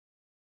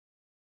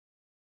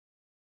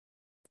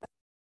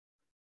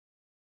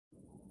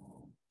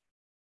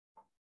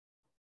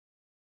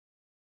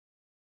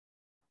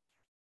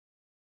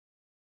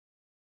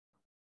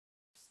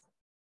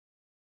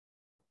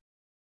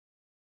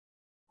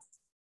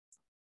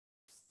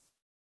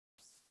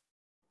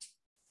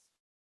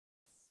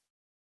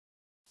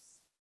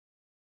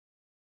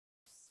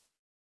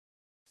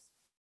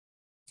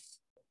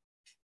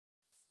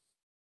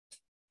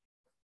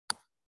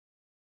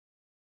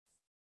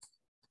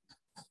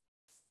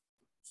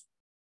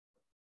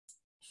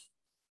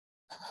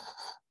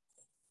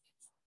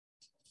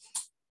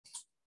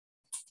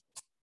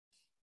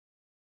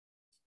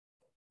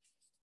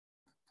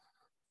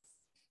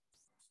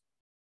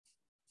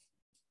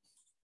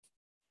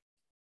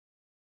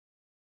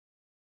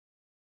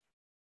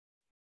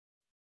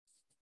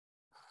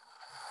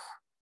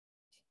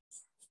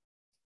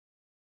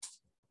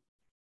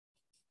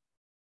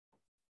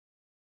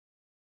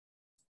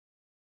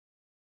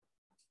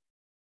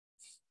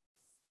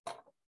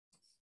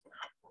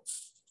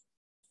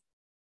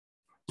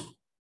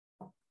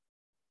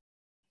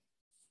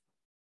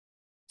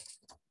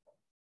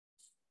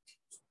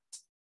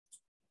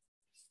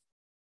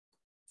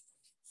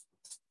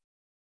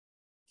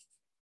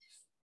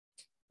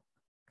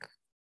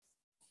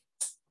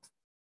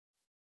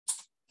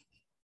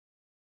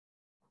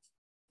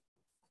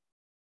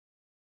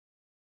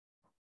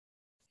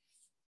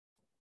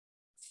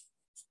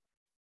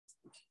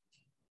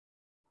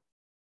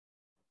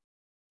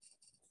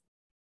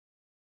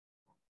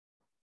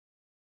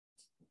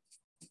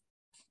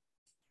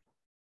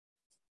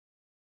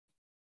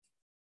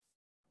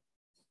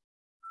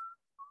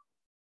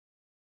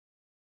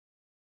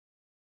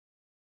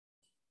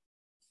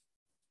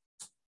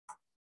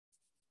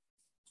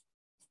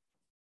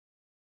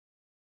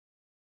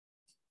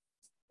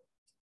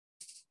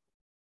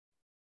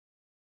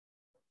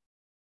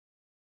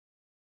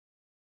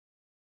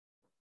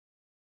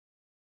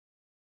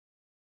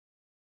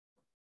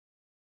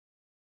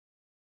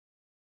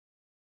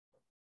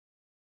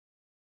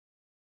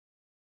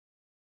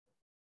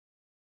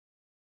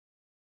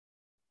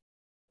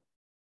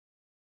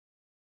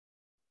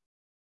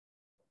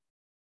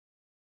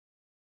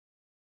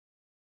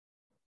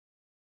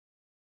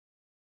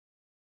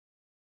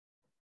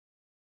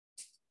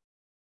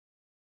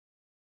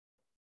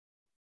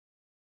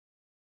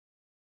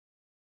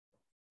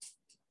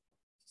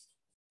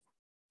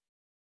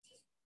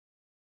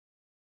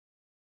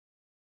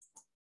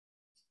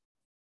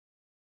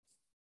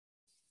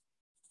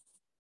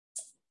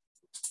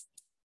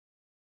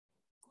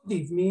Good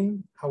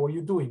evening. How are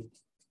you doing?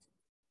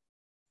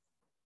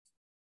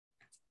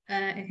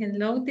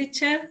 Hello,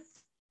 teacher.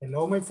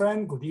 Hello, my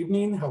friend. Good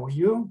evening. How are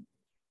you?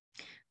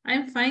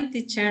 I'm fine,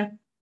 teacher.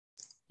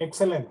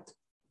 Excellent.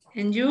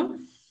 And you?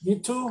 Me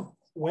too.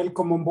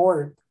 Welcome on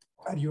board.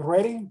 Are you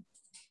ready?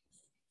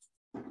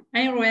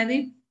 I'm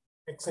ready.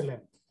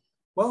 Excellent.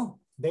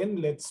 Well,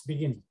 then let's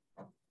begin.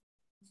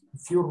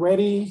 If you're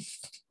ready,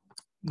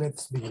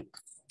 let's begin.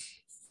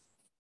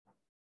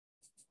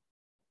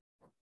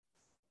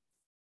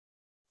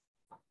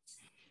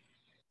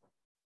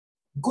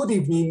 Good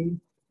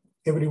evening,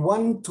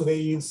 everyone.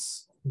 Today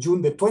is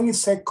June the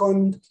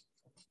 22nd.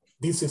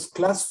 This is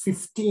class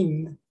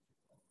 15,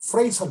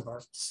 phrasal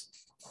verbs.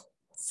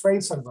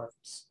 Phrasal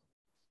verbs.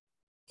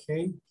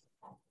 Okay,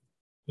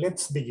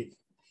 let's begin.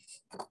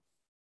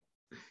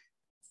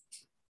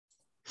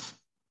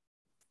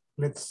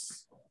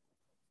 Let's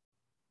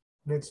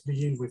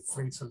begin with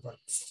phrasal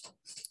verbs.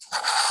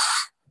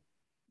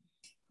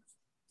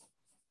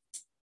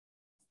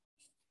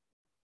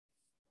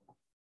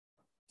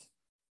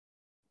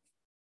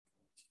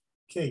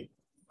 Okay.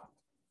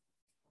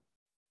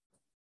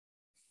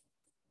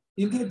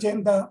 In the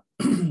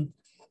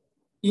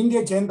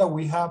agenda,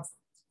 we have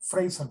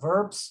phrasal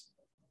verbs,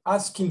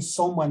 asking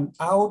someone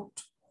out,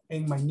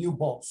 and my new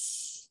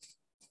boss.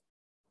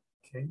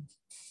 Okay.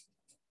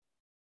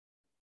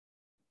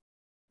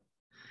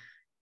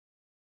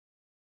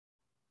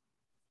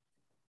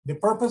 The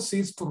purpose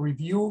is to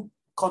review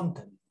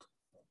content.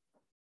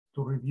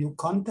 To review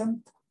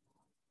content.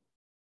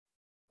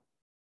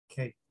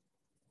 Okay.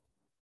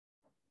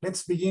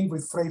 Let's begin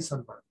with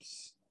phrasal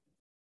verbs.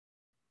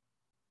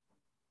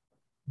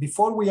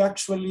 Before we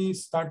actually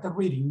start the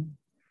reading,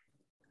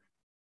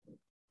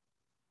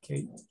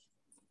 okay,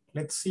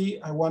 let's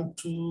see, I want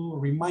to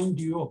remind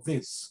you of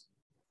this.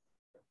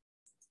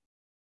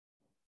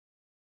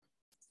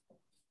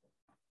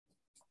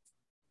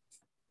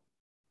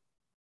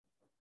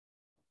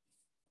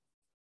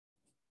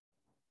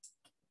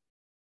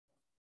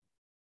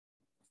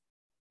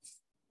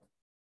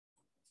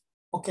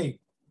 Okay.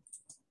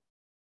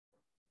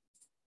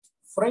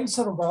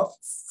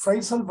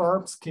 Phrasal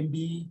verbs can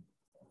be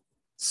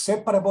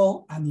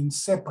separable and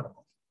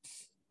inseparable.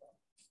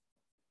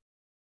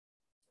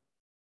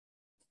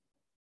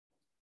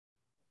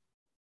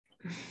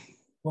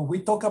 When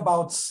we talk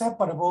about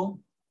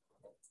separable,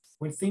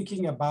 we're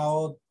thinking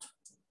about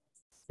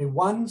the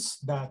ones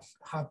that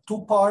have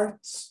two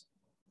parts,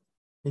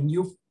 and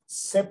you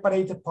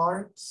separate the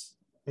parts,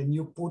 and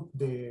you put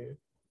the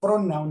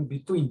pronoun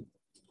between.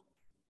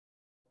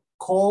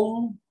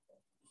 Call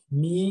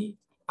me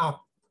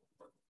up.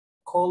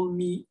 Call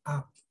me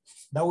up.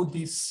 That would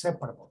be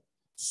separable.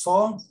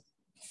 So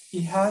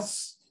it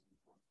has,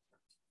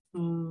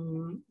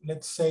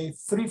 let's say,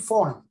 three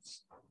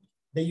forms.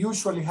 They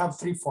usually have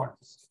three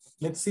forms.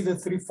 Let's see the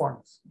three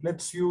forms.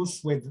 Let's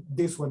use with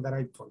this one that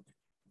I told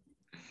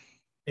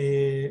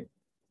you.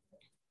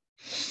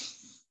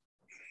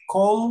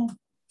 Call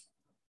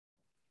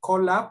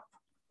up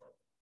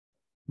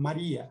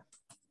Maria.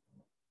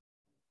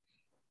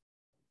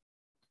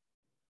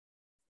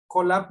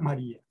 Call up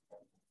Maria.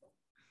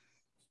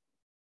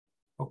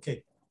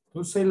 Okay,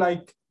 to say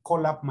like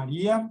call up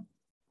Maria,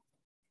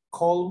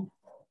 call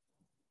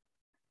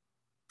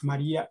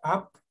Maria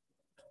up,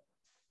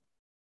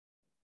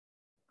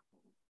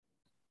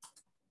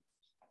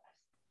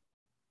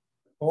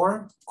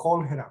 or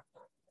call her up.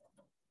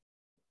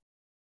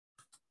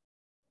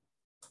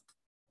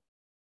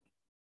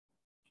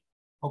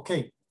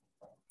 Okay,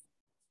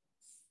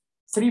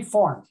 three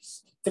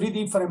forms, three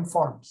different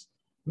forms.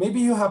 Maybe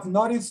you have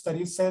noticed that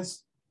it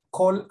says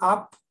call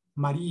up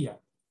Maria.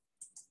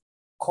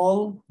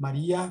 Call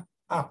Maria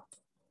up,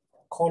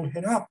 call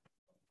her up.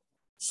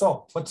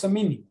 So what's the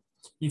meaning?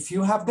 If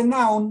you have the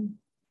noun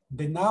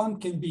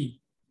can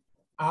be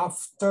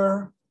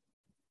after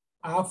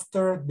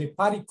the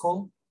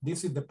particle,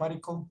 this is the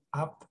particle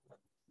up,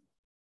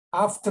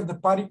 after the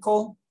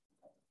particle,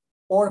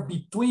 or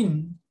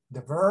between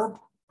the verb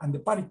and the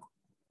particle,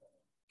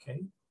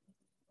 okay?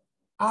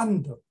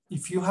 And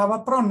if you have a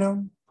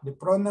pronoun, the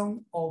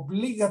pronoun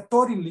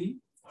obligatorily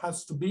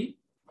has to be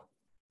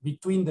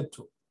between the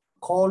two.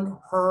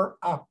 Call her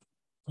up.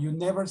 You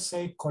never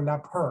say call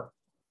up her.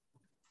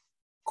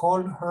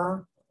 Call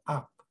her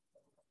up.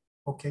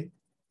 Okay.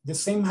 The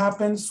same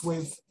happens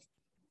with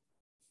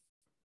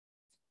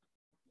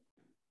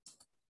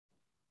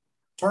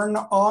turn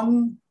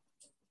on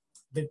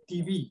the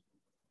TV.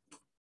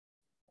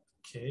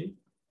 Okay.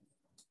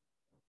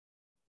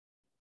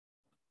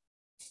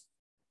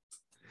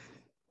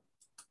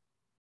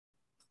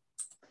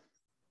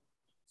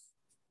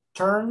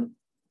 Turn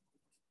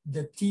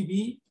the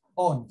TV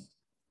on.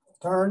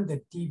 Turn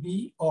the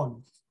TV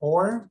on.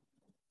 Or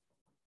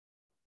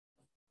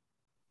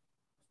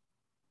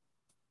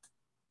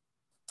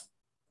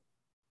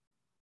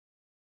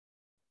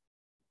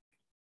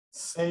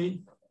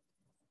say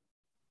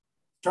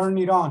turn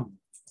it on.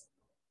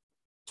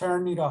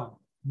 Turn it on.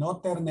 No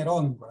turn it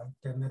on, right?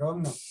 Turn it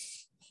on, no.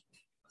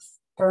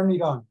 Turn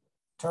it on.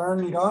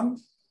 Turn it on.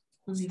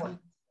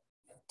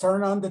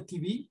 turn on the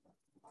TV,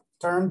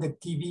 turn the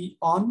TV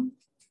on,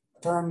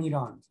 turn it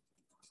on.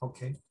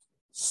 Okay,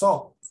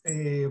 so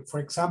for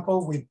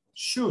example, with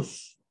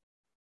shoes,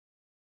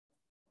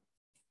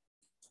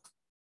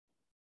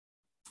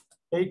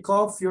 take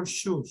off your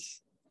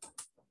shoes.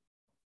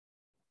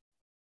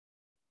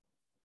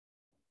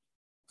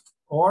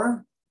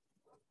 Or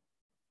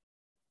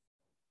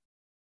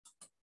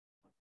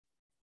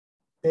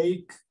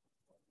take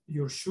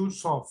your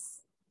shoes off.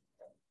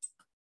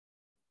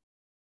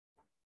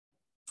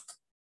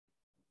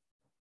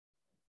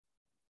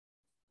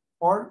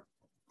 Or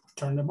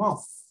turn them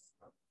off.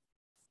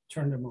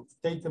 Turn them off,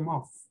 take them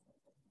off.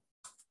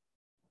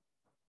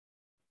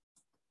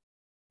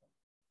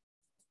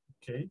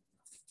 Okay.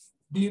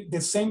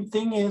 The same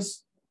thing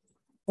is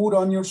put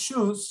on your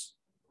shoes,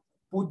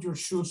 put your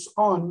shoes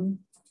on,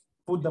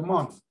 put them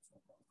on.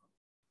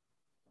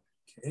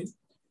 Okay.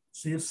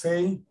 So you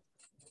say,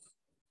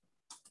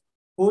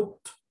 put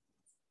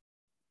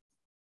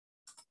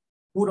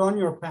on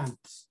your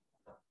pants.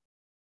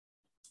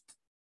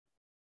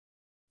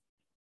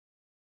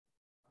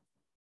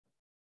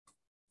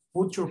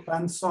 Put your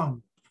pants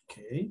on.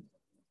 Okay.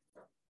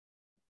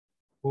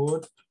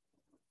 Put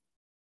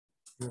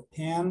your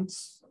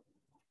pants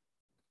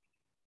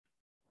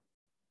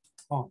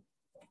on.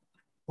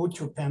 Put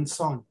your pants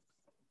on.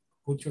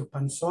 Put your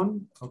pants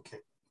on. Okay.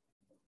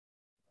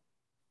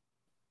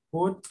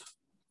 Put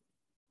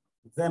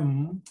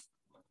them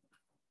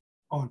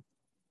on.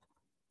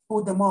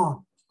 Put them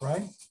on,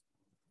 right?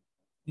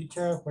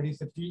 Teacher, what is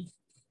the P?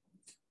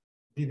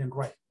 Didn't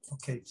write.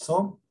 Okay,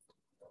 so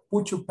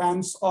put your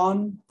pants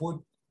on.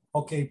 Put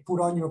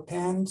on your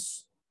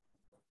pants.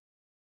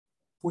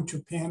 Put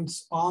your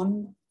pants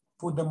on.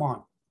 Put them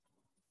on.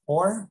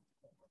 Or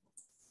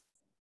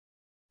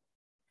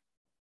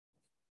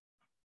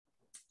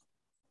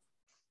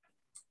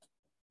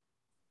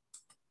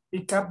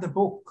pick up the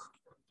book.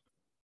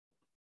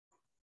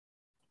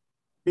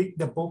 Pick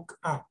the book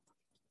up.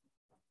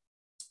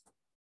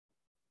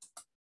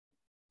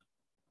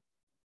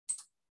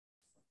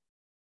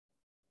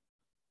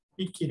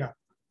 Pick it up.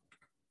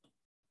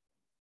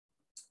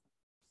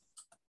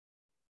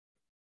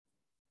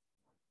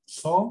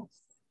 So,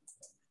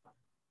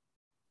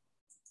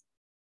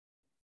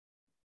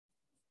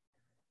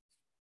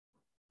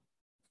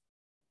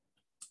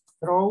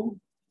 throw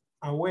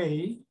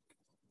away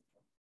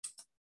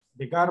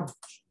the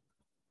garbage.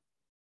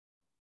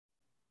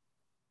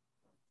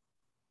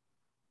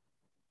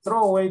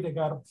 Throw away the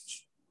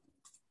garbage.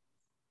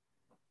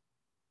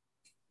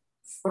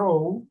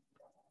 Throw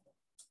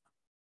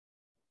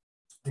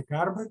the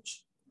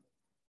garbage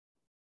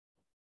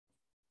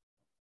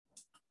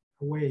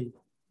away.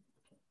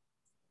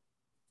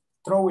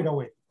 Throw it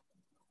away.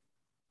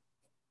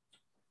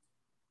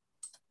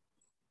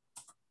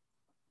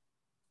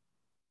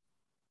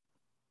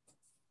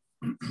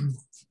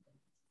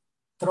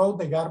 Throw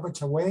the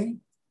garbage away.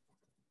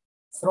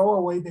 Throw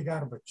away the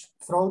garbage.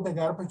 Throw the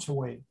garbage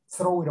away.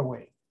 Throw it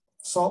away.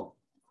 So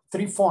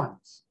 3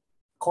 forms.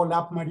 Call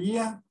up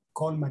Maria.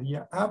 Call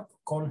Maria up.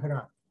 Call her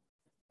up.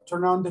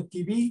 Turn on the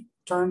TV.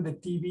 Turn the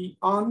TV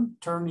on.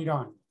 Turn it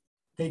on.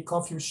 Take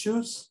off your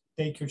shoes.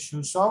 Take your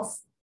shoes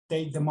off.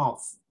 Take them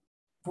off.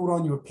 Put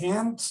on your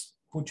pants.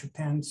 Put your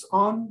pants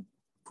on.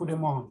 Put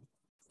them on.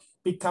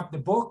 Pick up the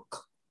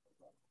book.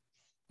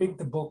 Pick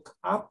the book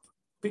up.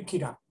 Pick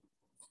it up.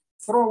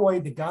 Throw away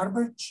the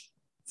garbage.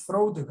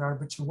 Throw the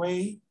garbage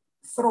away.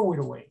 Throw it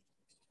away.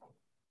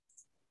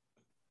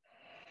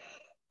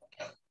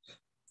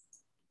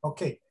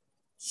 Okay,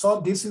 so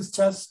this is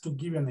just to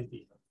give you an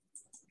idea.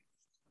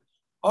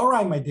 All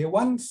right, my dear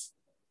ones.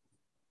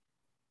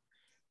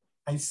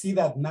 I see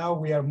that now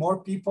we are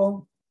more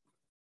people.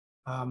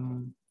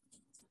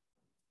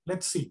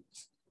 Let's see.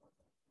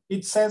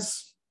 It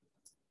says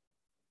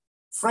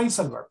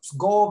phrasal verbs.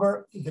 Go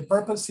over, the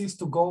purpose is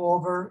to go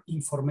over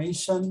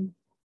information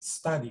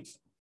study.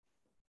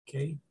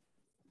 Okay.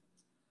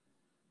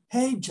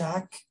 Hey,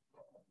 Jack,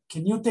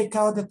 can you take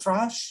out the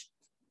trash?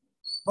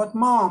 But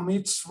Mom,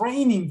 it's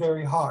raining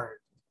very hard.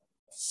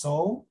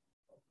 So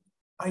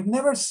I've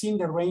never seen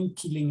the rain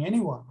killing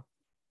anyone.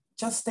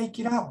 Just take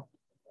it out.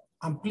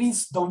 And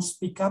please don't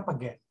speak up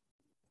again.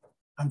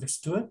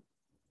 Understood?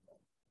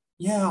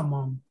 Yeah,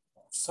 Mom,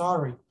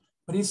 sorry,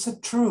 but it's the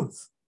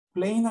truth,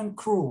 plain and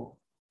cruel.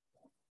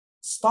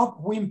 Stop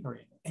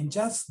whimpering and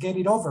just get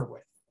it over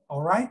with,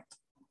 all right?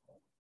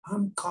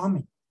 I'm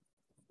coming.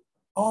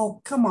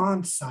 Oh, come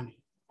on, Sonny.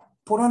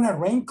 Put on a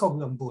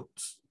raincoat and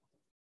boots.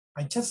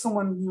 I just don't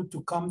want you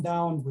to come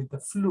down with the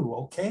flu,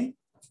 okay?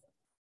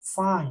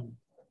 Fine.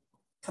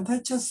 Can't I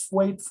just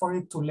wait for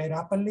it to let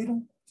up a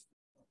little?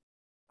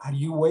 Are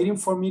you waiting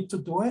for me to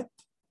do it?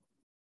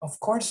 Of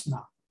course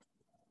not.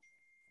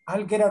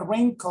 I'll get a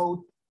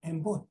raincoat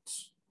and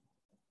boots.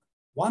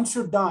 Once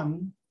you're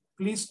done,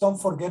 please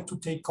don't forget to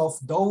take off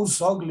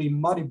those ugly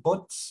muddy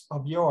boots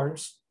of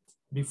yours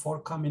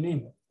before coming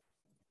in.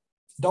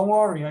 Don't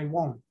worry, I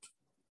won't.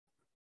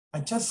 I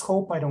just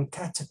hope I don't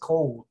catch a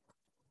cold.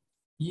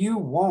 You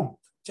won't.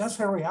 Just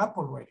hurry up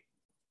already.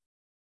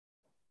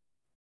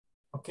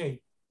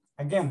 Okay,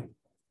 Again.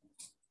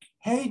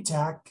 Hey,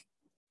 Jack,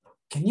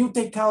 can you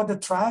take out the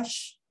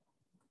trash?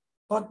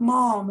 But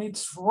Mom,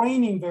 it's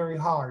raining very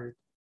hard.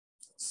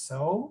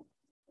 So,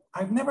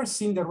 I've never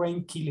seen the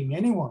rain killing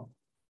anyone.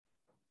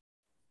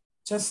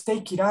 Just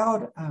take it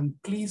out and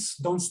please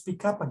don't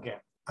speak up again.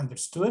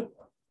 Understood?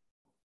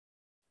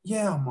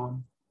 Yeah,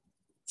 Mom.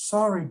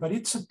 Sorry, but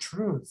it's the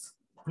truth.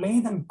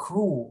 Plain and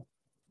cruel.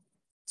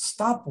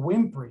 Stop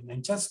whimpering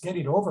and just get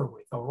it over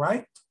with, all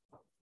right?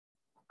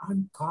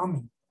 I'm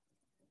coming.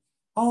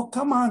 Oh,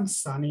 come on,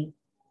 Sonny.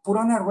 Put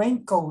on a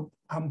raincoat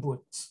and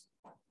boots.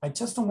 I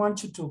just don't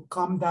want you to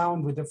calm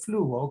down with the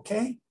flu,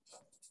 okay?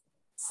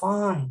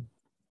 Fine.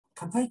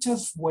 Can't I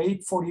just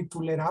wait for it to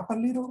let up a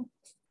little?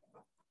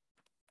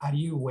 Are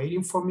you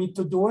waiting for me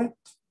to do it?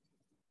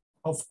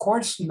 Of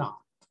course not.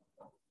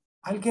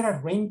 I'll get a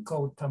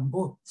raincoat and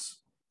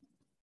boots.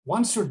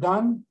 Once you're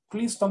done,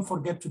 please don't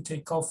forget to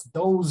take off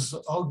those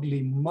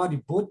ugly, muddy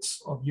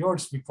boots of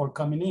yours before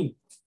coming in.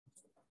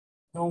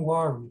 Don't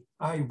worry,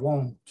 I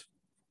won't.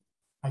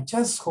 I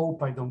just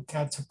hope I don't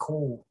catch a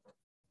cold.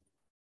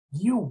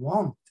 You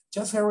won't.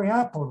 Just hurry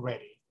up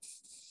already.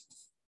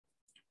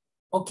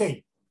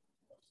 Okay.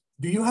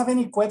 Do you have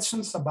any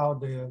questions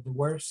about the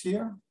words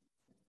here?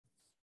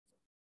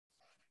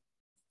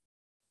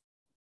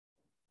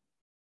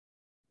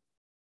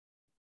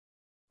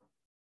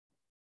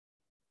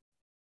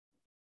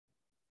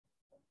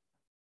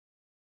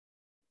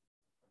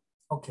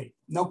 Okay,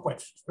 no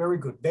questions. Very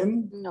good.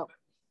 Then No.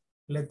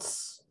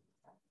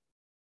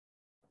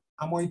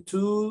 I'm going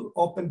to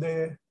open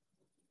the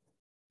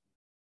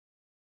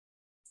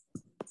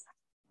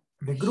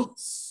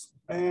groups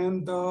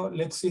and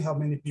let's see how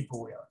many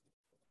people we are.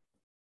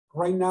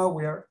 Right now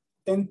we are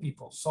 10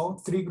 people, so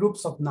 3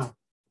 groups of 9.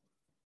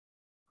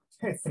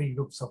 3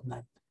 groups of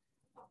 9.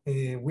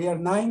 We are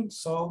 9,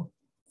 so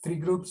 3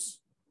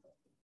 groups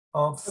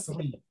of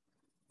 3.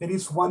 There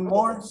is one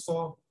more,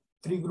 so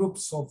 3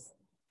 groups of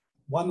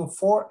 1 of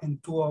 4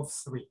 and 2 of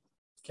 3.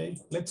 Okay,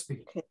 let's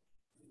begin. Okay.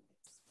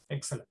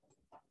 Excellent.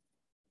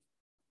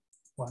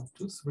 1,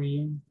 2,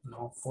 3,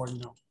 no, 4,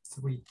 no,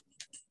 3.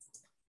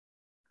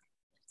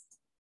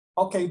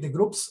 Okay, the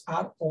groups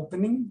are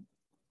opening.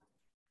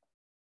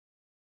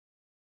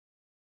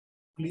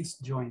 Please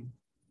join.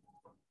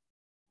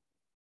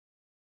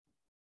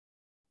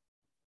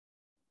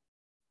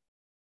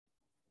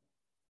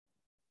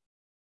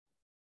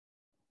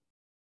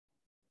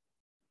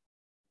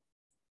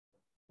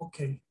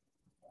 Okay.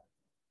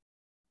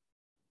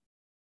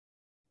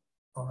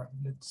 All right,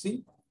 let's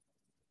see.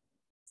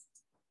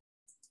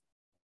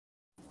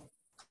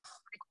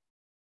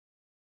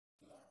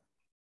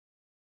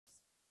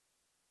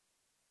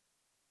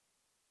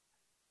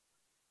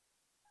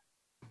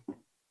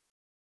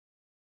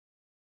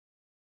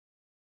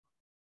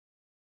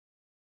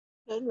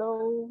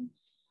 Hello.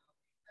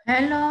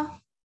 Hello.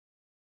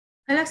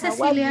 Hello, How are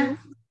Cecilia. you?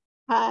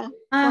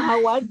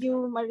 How are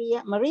you,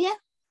 Maria? Maria?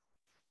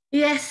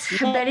 Yes,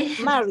 very.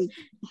 Mary.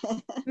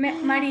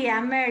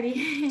 Maria,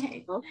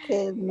 Mary.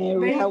 Okay, Mary,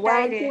 Very how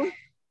are excited. you?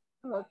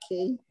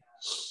 Okay.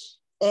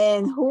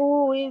 And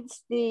who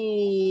is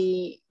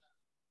the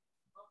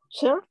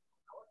third?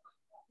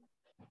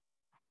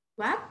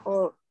 What?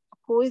 Or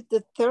who is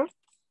the third?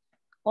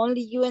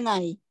 Only you and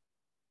I.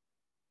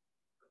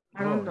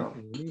 I don't know.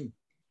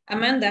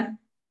 Amanda.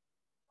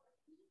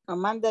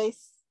 Amanda is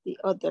the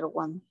other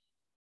one.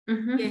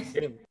 Yes.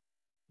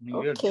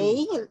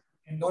 Okay.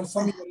 And also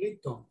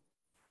Miguelito.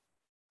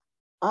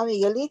 Ah,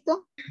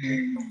 Miguelito.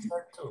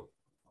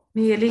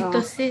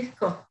 Miguelito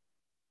Cisco.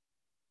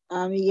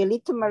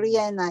 Miguelito,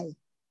 Maria, and I.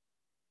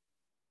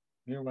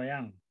 Here I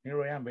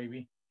am,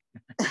 baby.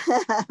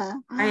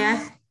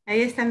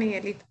 Ahí está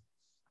Miguelito.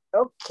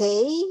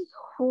 Okay,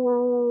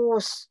 who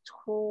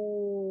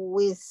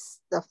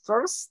is the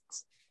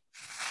first?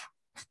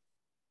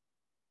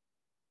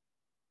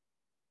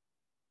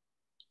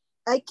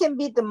 I can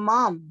be the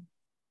mom.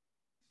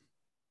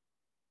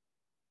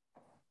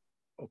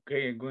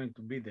 Okay, I'm going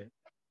to be the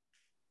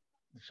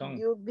son.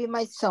 You'll be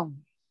my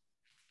son.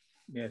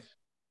 Yes.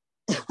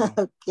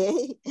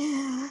 Okay.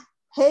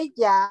 Hey,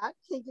 Jack,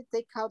 can you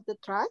take out the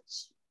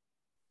trash?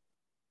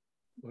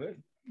 Well,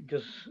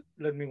 just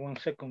let me 1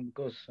 second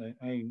because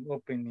I'm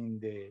opening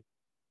the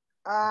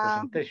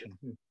presentation.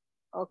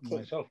 Okay.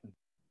 Myself.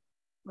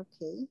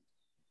 Okay.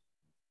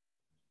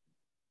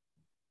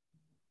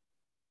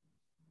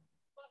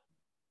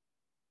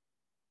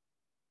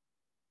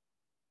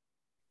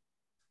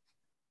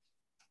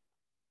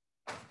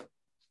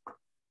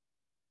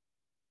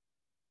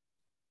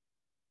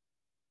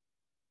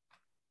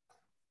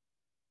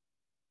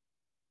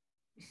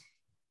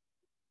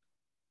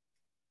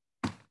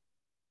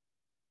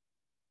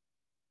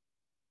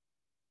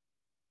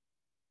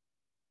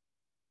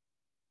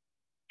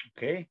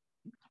 Okay,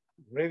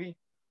 ready?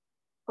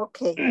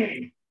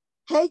 Okay.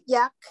 Hey,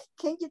 Jack,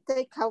 can you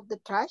take out the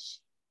trash?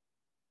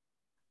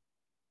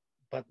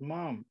 But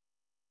Mom,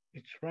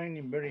 it's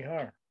raining very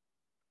hard.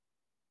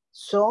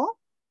 So,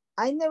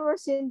 I never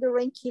seen the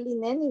rain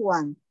killing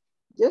anyone.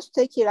 Just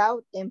take it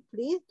out and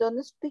please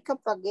don't speak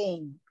up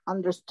again.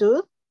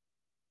 Understood?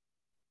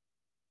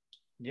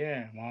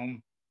 Yeah,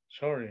 mom.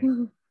 Sorry,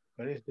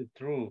 but it's the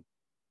truth.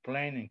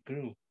 Plain and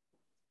true.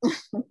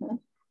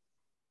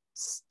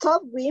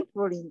 Stop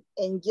whimpering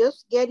and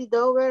just get it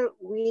over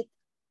with,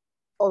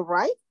 all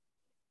right?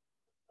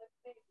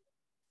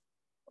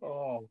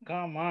 Oh,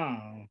 come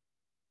on,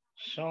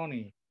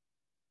 Sonny.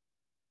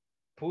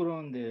 Put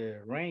on the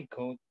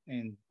raincoat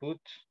and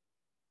boots.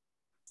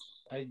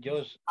 I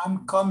just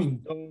I'm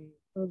coming. don't.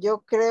 Yo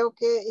creo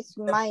que it's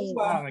The mine.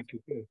 púa Me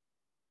equivoqué.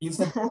 is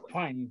the púa.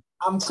 Fine.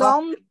 I'm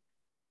coming.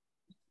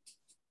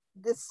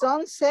 The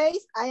song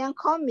says, I am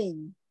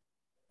coming.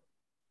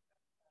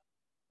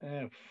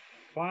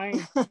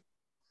 Fine.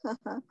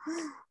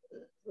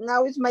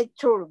 Now it's my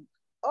turn.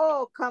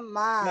 Oh, come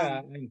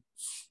Yeah. on,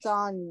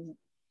 son.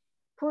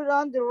 Put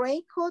on the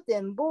raincoat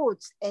and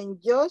boots and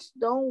just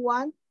don't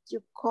want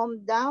to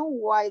come down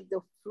while the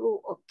flu,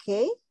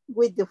 okay?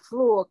 With the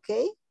flu,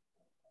 okay?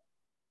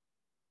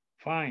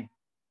 Fine.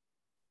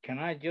 Can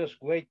I just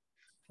wait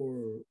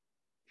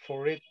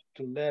for it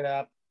to let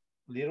up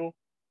little?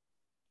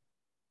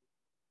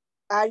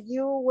 Are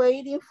you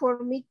waiting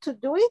for me to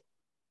do it?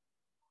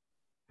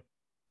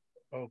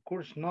 Of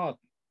course not.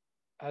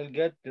 I'll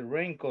get the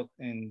raincoat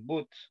and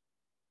boots.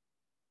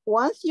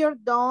 Once you're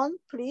done,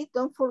 please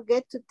don't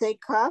forget to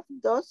take off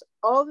those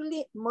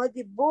ugly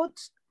muddy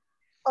boots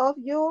of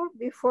yours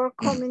before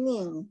coming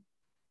in.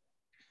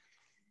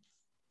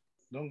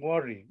 Don't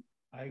worry,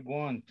 I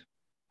won't.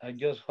 I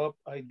just hope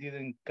I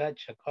didn't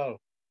catch a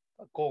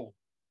cold.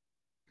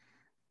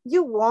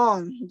 You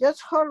won't.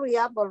 Just hurry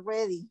up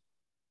already.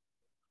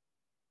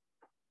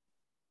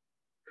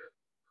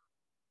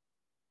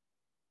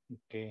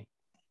 Okay.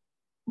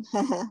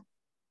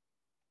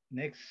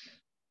 Next.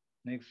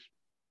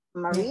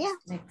 Maria?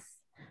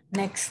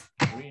 Next.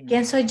 Maria.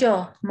 ¿Quién soy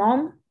yo?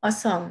 ¿Mom o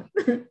son?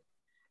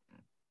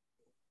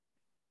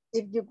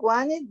 If you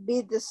want it,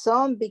 be the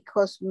son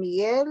because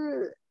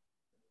Miguel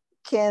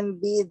can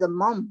be the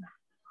mom.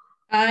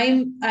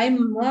 I'm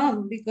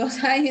mom because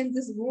I'm in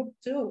this group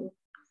too.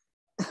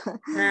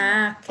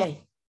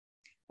 Okay.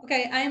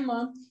 Okay, I'm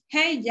mom.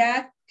 Hey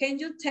Jack, can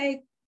you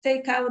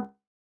take out?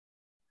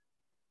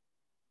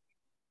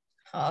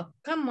 Oh,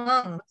 come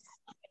on.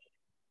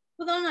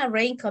 Put on a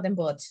raincoat and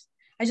boots.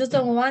 I just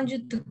don't want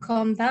you to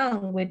calm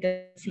down with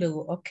the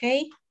flu,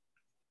 okay?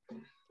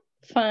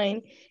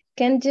 Fine.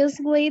 Can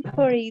just wait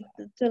for it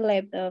to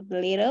let up a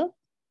little?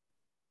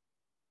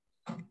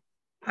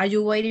 Are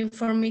you waiting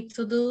for me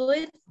to do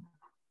it?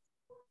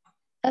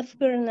 Of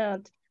course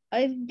not.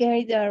 I've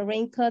got a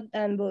raincoat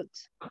and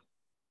boots.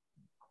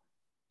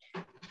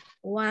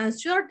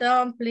 Once you're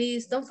done,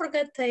 please don't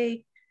forget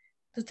to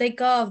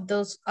take off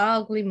those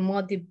ugly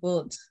muddy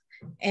boots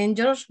and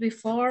just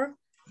before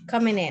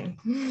coming in.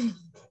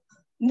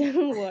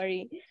 Don't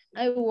worry,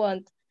 I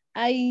won't.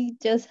 I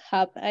just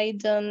hope I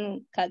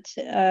don't catch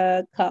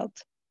a cold.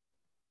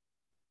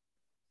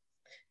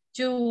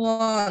 You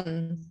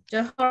won't.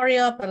 Just hurry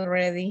up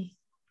already.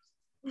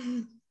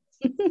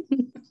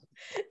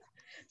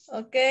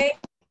 Okay.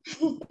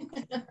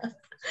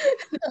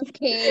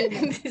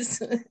 Okay.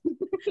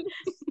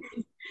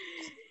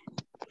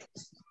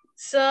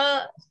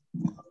 So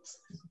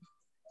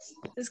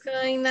it's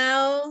going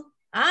now.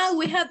 Ah,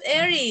 we have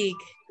Eric.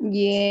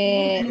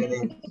 Yeah.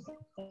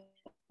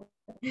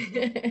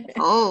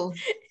 Oh,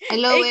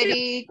 hello, Eric.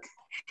 Eric.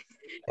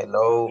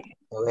 Hello,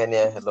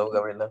 Eugenia. Hello,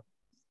 Gabriela.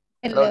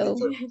 Hello.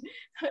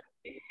 Teacher.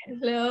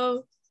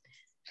 Hello.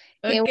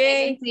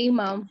 Okay. Okay.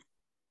 Mom.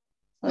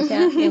 O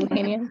sea,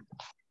 Eugenia.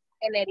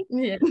 And Eric.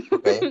 Yeah.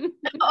 Okay.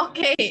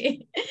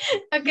 Okay.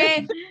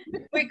 Okay.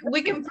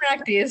 We can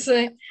practice.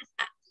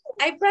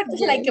 I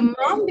practice like a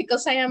mom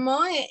because I am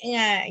mom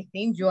and I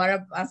think you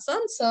are a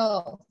son,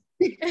 so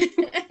we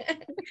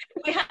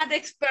had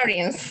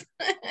experience.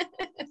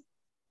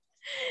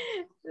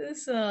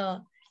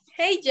 So,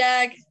 hey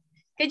Jack,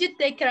 can you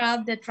take care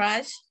of the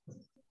trash?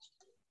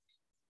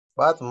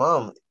 But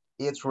Mom,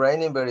 it's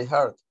raining very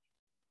hard.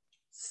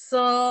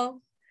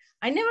 So,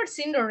 I never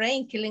seen the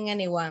rain killing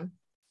anyone.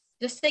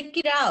 Just take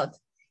it out.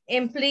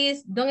 And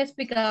please don't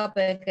speak up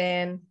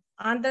again.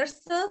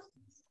 Understood?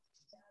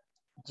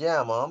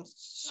 Yeah, Mom.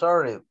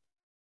 Sorry.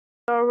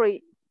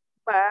 Sorry,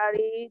 but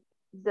it's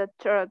the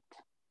truth.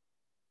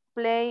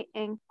 Plain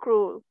and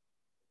cruel.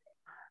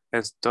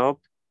 Stop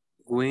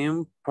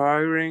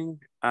whimpering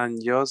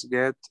and just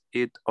get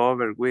it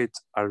over with,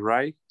 all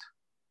right?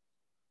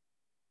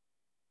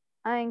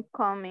 I'm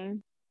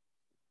coming.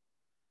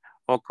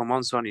 Oh, come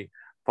on, Sonny.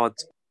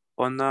 Put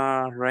on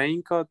a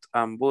raincoat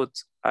and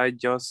boots. I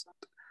just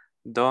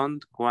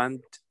don't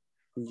want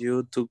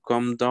you to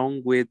come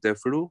down with the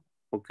flu,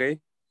 okay?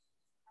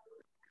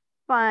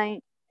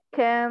 Fine.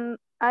 Can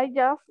I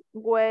just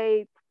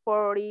wait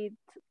for it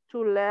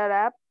to let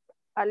up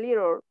a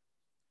little?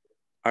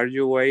 Are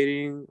you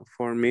waiting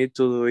for me to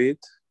do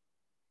it?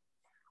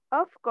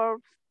 Of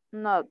course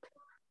not.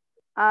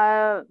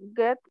 I'll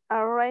get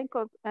a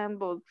raincoat and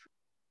boots.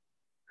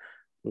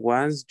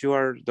 Once you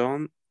are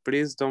done,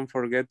 please don't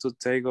forget to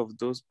take off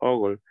those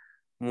ugly,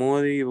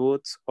 muddy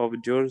boots of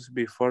yours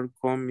before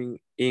coming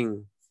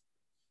in.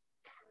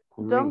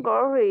 Don't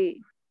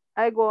worry.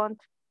 I won't.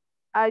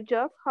 I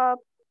just hope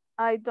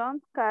I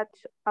don't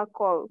catch a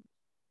cold.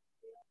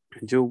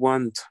 You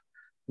won't.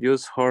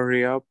 Just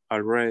hurry up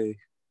already.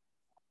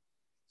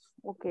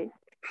 Okay.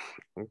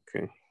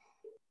 Okay.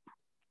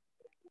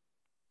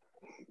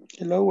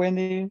 Hello,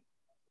 Wendy.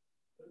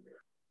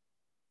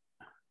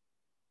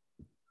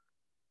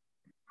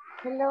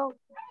 Hello.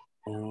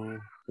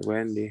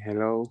 Wendy,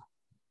 hello.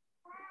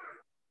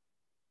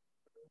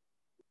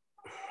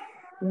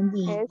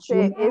 Wendy,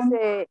 Ese,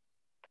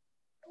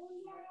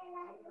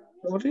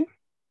 sorry.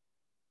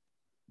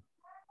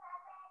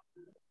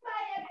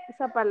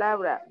 esa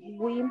palabra,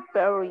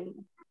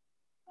 whimpering.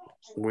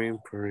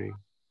 Whimpering.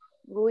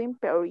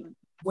 Whimpering.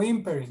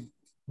 Whimpering.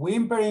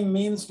 Whimpering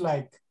means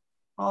like,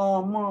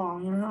 oh,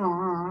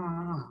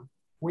 mom.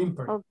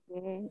 Whimpering.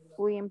 Okay,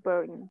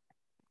 whimpering.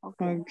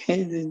 Okay.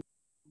 Okay. Then.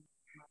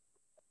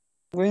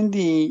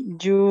 Wendy,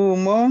 you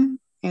mom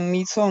and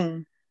me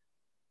son.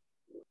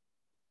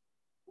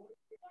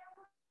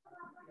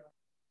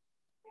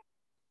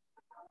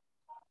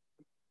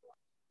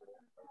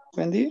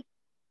 Wendy?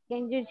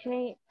 Can you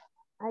change?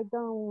 I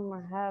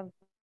don't have.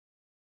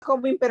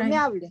 Como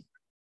impermeable.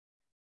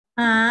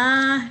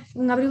 Ah,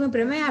 un abrigo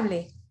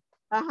impermeable.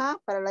 Ajá,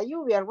 para la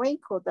lluvia,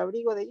 raincoat,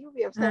 abrigo de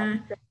lluvia. O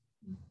sea,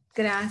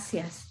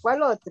 Gracias.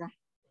 ¿cuál otra?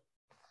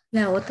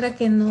 La otra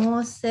que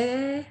no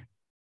sé.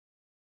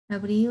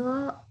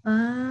 Abrigo.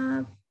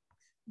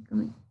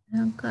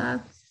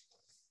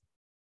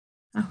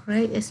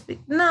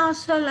 No,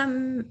 solo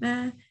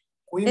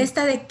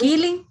esta de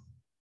killing.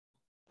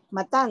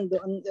 Matando.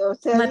 O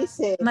sea,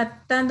 dice.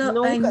 Matando.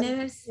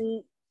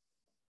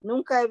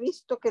 Nunca he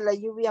visto que la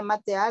lluvia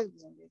mate a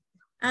alguien.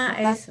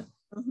 Matando. Eso.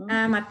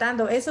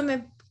 Matando. Eso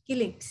me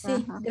killing.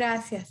 Sí,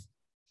 gracias.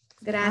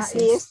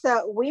 Gracias. Y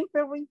esta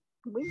whimpering.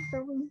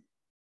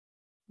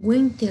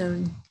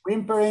 Whimpering.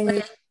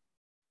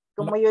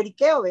 Como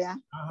lloriqueo, vea.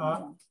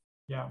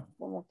 Yeah.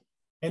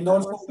 And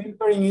also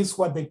whimpering is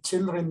what the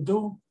children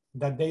do,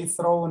 that they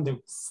throw on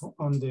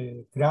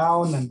the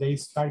ground and they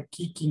start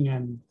kicking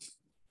and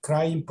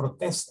crying,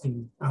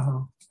 protesting.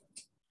 No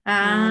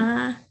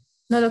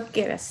lo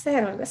quiero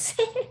hacer o algo así.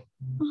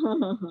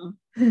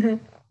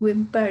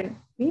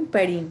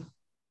 Whimpering.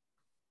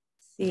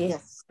 Sí,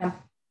 yes.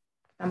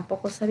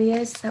 Tampoco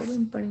sabía esa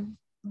whimpering.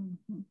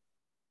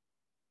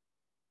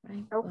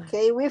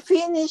 Okay, we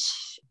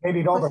finish. Get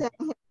it over.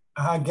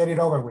 Get it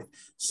over with.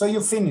 So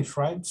you finish,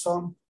 right?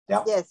 So,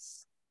 yeah.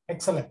 Yes.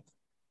 Excellent.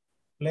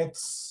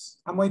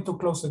 I'm going to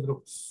close the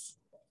groups.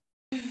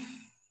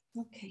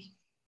 Okay.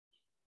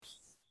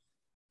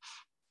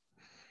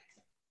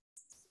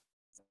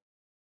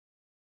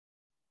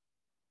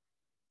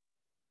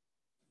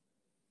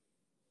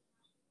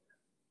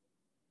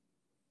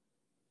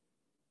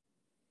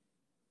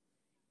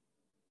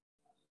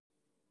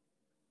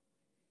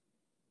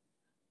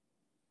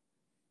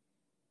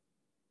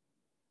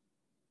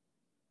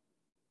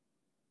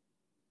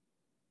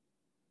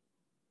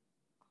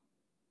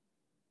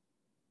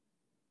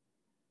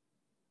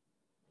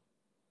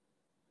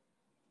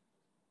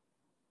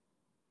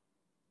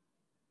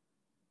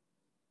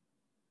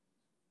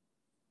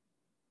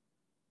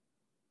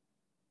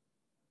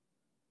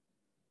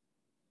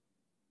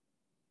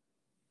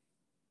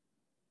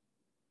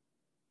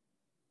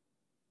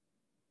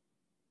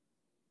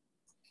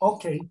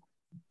 Okay.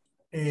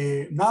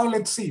 Now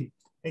let's see.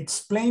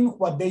 Explain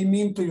what they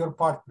mean to your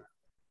partner.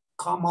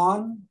 Come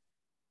on,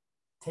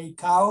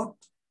 take out,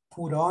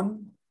 put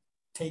on,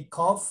 take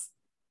off,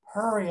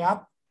 hurry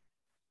up,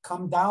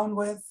 come down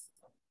with,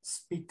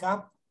 speak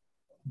up,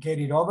 get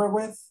it over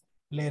with,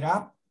 let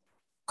up,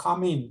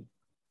 come in.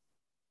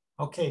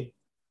 Okay.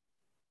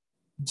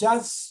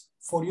 Just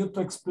for you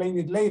to explain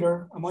it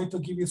later, I'm going to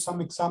give you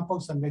some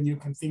examples and then you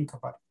can think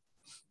about it.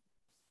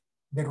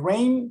 The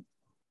rain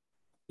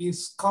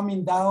is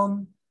coming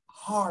down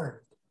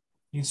hard.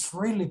 It's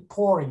really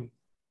pouring.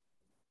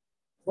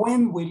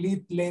 When will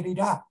it let it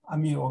up?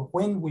 Or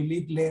when will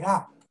it let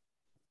up?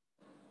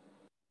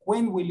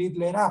 When will it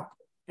let up?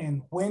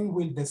 And when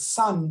will the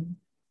sun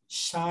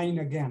shine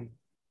again?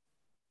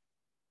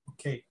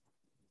 Okay.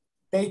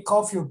 Take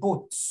off your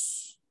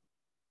boots.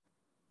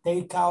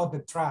 Take out the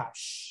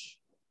trash.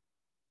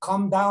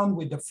 Come down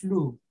with the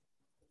flu.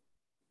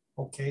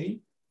 Okay.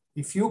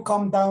 If you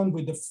come down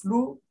with the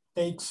flu,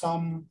 take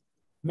some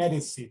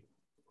medicine.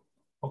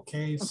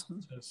 Okay.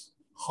 Such as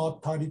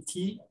hot toddy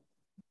tea.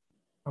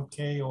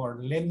 Okay. Or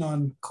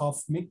lemon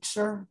cough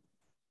mixture.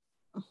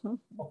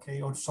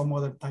 Okay. Or some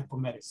other type of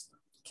medicine.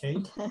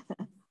 Okay.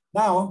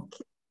 Now,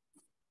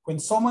 when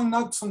someone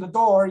knocks on the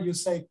door, you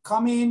say,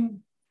 come in,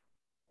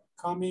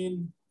 come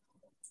in.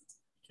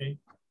 Okay.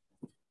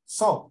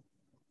 So,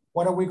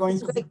 what are we going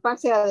to do?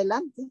 Pase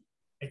adelante.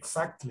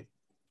 Exactly.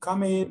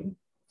 Come in.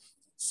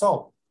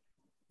 So,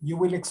 you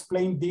will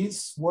explain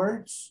these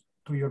words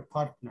to your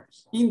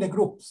partners in the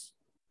groups.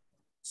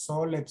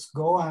 So, let's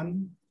go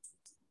and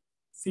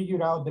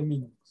figure out the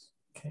meanings.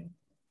 Okay.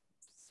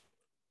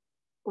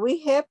 We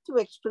have to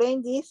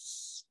explain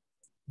this.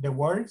 The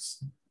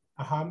words.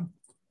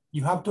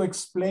 You have to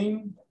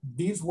explain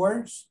these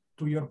words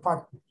to your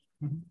partner.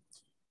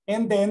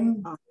 And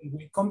then when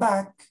we come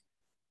back,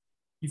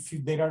 if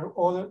there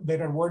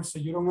are words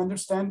that you don't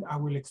understand, I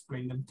will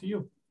explain them to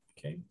you,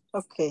 okay?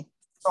 Okay.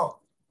 So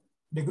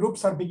the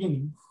groups are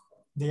beginning,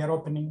 they are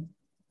opening.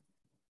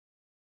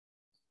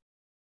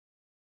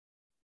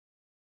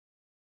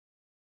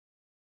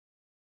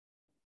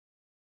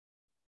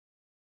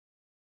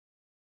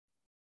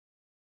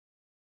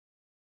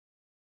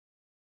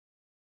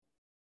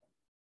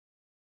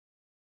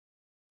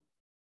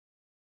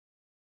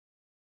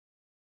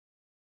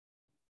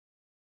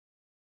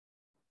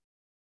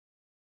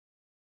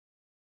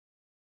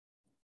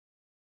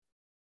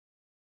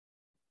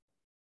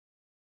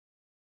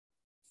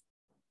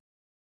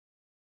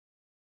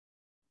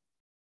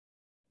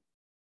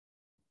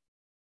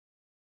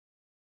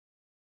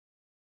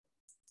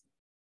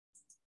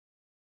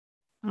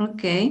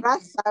 Okay.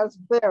 Phrasal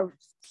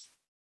verbs.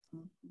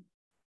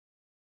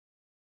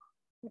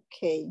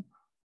 Okay.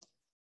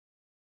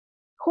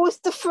 Who's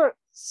the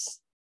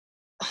first?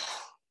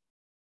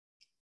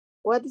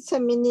 What is the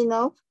meaning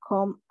of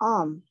come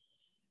on?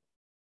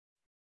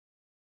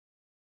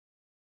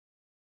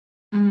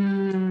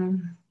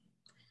 Come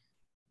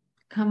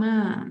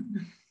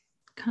on.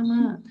 Come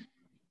on.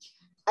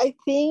 I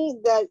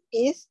think that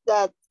is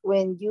that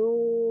when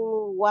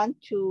you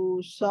want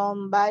to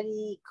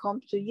somebody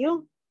come to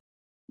you,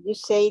 you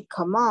say,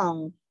 come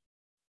on.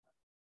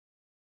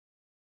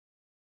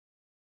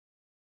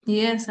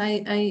 Yes, I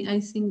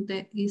think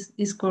that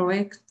is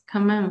correct.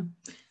 Come on.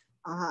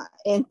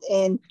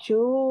 And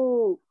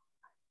to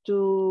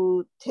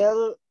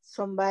tell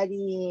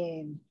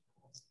somebody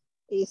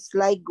it's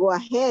like go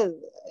ahead,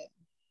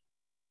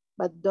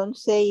 but don't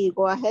say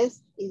go ahead.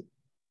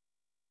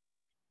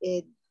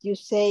 You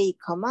say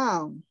come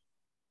on.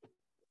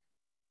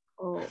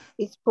 Oh,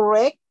 it's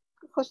correct,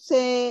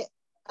 Jose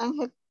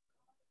Angel?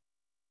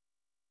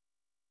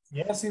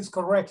 Yes, it's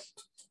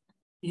correct.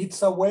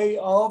 It's a way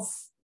of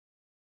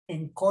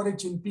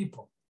encouraging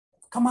people.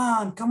 Come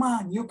on,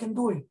 you can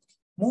do it.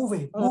 Move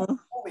it, move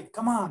it,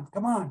 come on.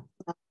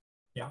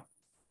 Yeah.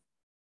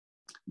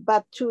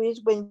 But two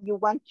is when you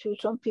want to,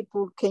 some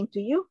people come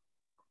to you.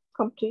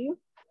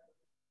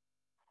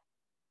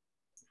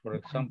 For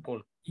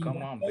example,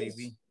 come on,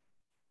 baby.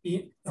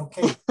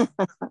 Okay.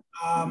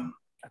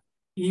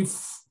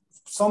 If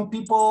some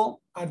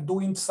people are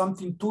doing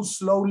something too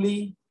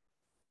slowly,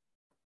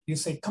 you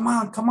say, come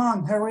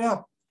on, hurry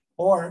up.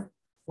 Or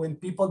when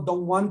people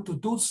don't want to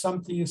do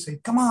something, you say,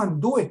 come on,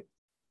 do it.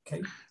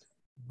 Okay.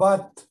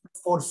 But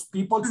for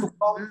people to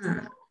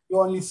come, you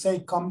only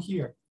say, come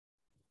here.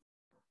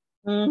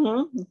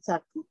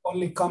 Exactly.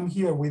 Only come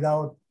here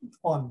without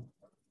on.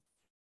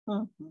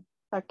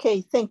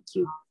 Okay, thank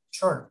you.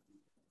 Sure.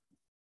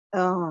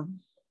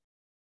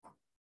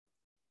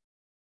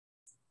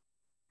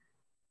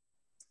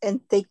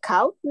 And take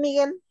out,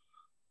 Miguel?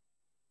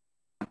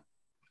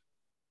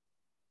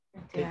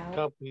 Take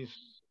out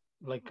is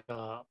like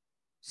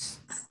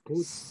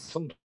put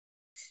something.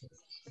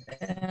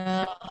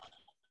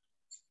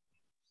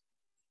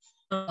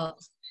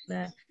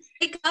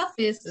 Take up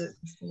is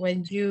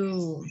when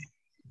you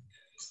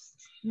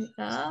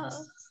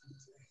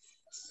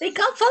take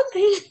up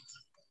something.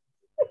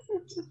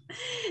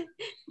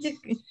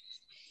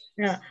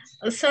 Yeah,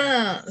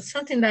 so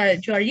something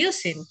that you are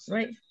using,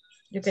 right?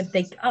 You can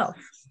take off.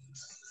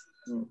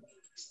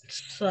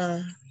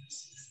 So,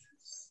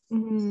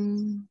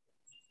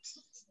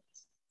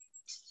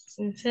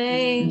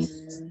 say.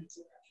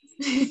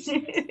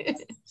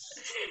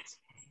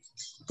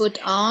 Put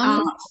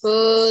on,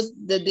 put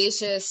the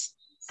dishes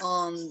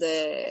on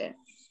the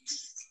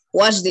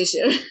wash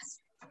disher.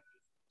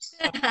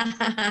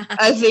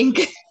 I think.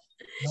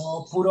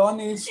 No, put on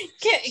is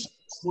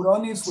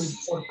with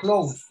for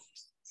clothes.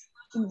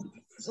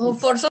 Or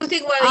for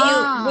something where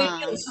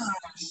you use.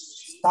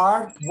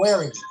 Start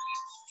wearing.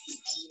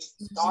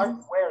 Start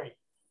wearing.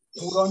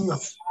 Put on your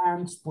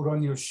pants, put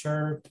on your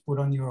shirt, put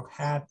on your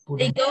hat.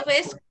 Take off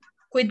is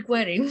quit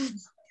wearing.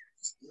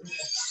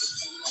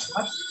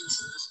 What?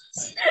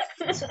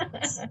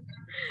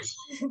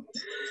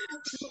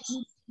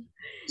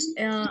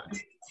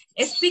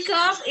 Speak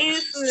up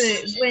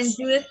is when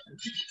you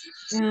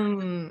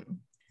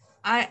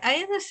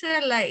I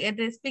understand like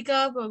the speak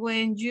up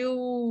when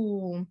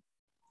you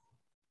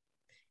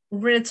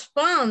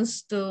respond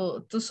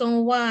to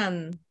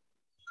someone,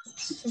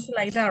 something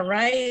like that,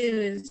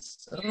 right?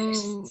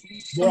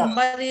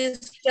 Somebody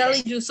is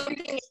telling you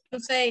something, you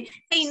say,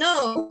 hey,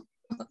 no.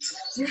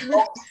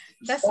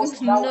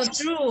 That's not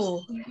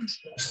true.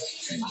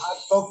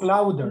 Talk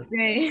louder.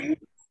 Okay.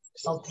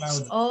 Talk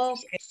louder.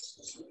 Okay.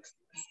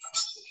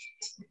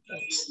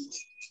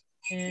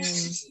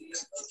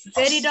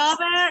 Get it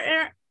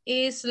over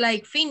is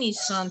like finish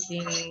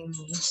something.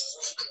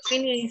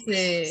 Finish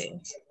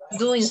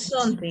doing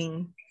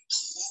something.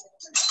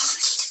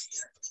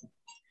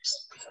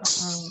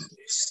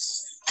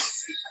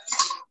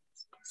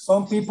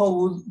 Some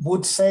people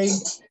would say,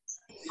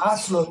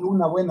 hazlo de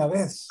una buena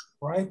vez,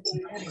 right?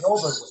 Get it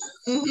over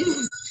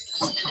with.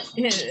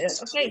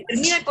 Okay,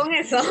 termina con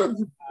eso.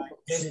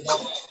 Get it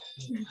over.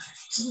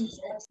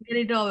 Get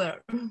it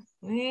over.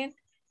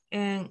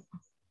 And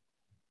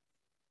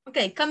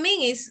okay,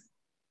 coming is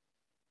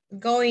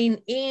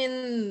going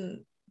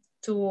in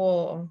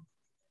to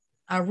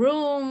a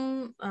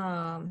room,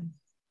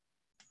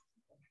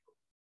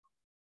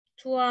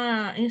 to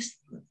a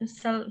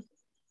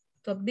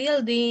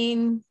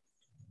building,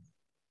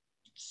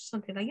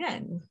 something like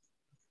that.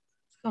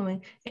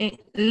 Coming. And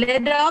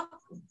let up.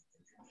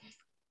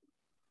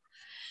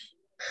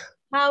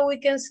 How we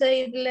can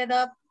say let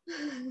up?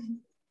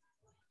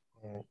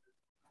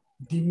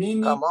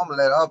 Diminish. Come on,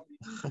 let up.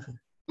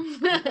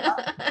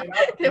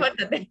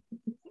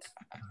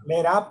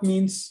 Let up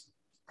means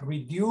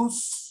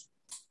reduce,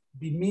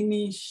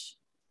 diminish,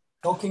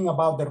 talking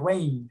about the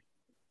rain.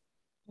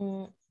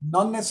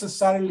 Not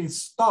necessarily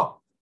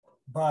stop,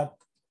 but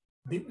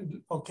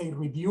okay,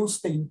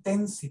 reduce the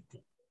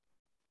intensity.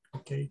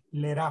 Okay,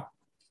 let up.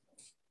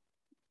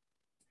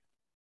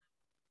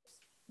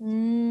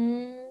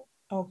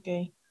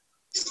 Okay.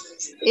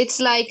 It's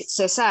like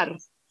cesar.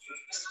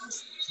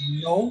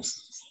 No,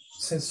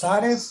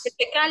 cesar es... Que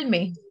se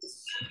calme.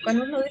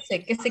 Cuando uno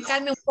dice que se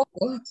calme un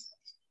poco.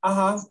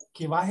 Ajá,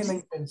 que baje la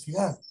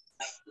intensidad.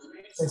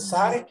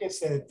 Cesar es que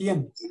se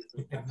detiene.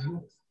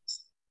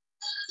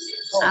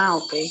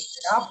 Okay.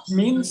 Up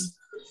means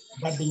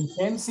that the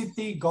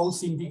intensity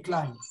goes in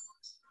decline.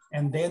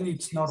 And then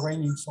it's not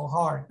raining so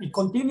hard. It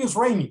continues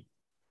raining.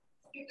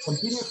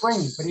 Continues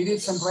raining, but it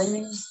isn't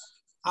raining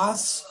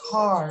as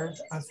hard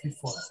as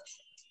before.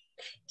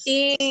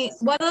 In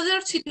what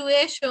other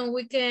situation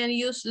we can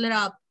use let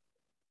up?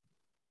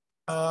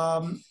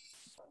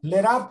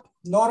 Let up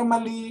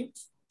normally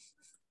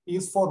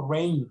is for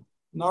rain.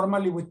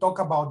 Normally we talk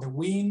about the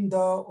wind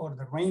or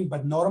the rain,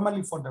 but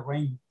normally for the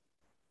rain.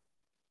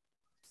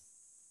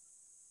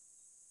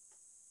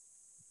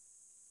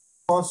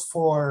 Because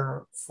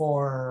for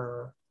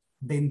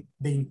the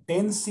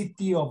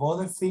intensity of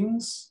other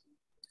things,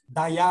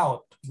 die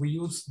out. We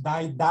use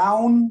die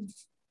down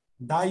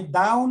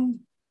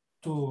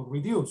to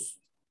reduce,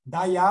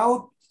 die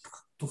out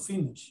to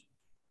finish.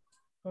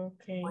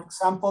 Okay. For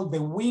example,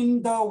 the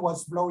wind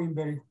was blowing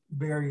very,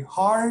 very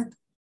hard,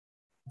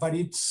 but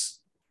it's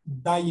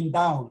dying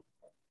down,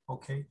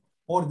 okay?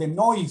 Or the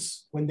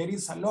noise, when there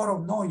is a lot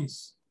of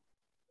noise.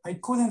 I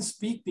couldn't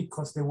speak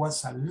because there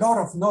was a lot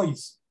of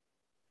noise.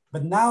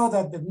 But now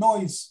that the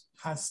noise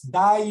has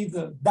died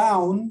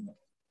down,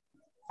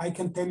 I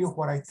can tell you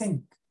what I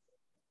think.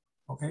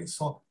 Okay,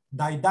 so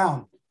die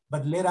down,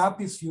 but let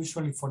up is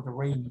usually for the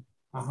rain.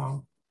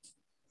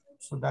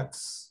 So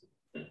that's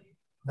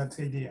the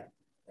idea.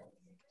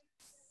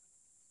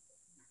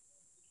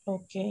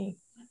 Okay.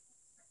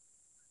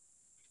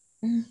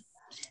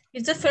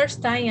 It's the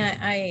first time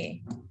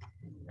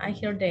I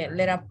hear the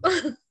let up.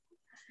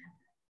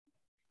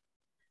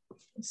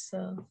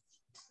 So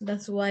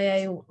that's why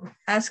I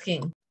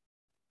asking.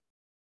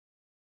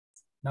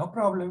 No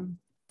problem.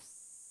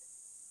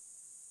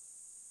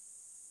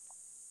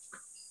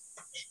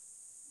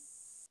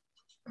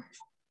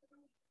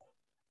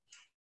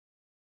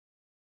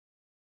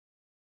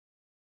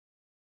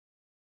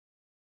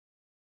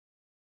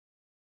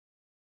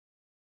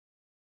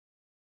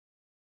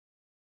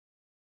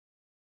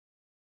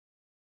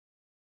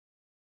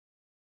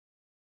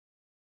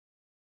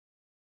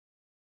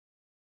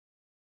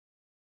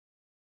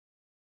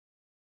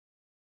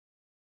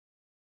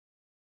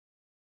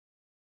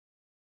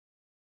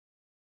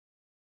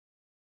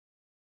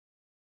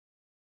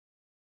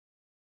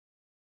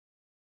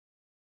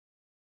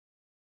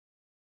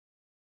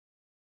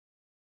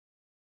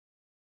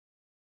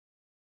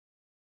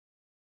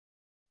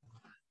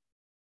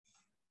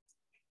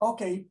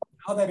 Okay,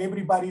 now that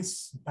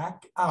everybody's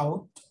back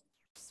out,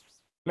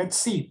 let's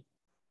see.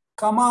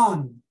 Come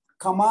on.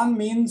 Come on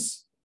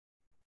means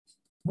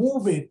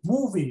move it,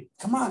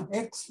 come on,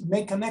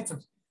 make an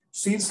effort.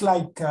 So it's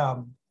like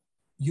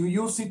you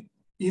use it,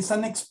 it's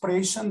an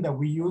expression that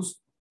we use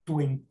to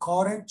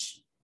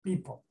encourage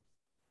people.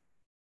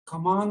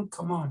 Come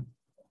on,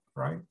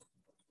 right?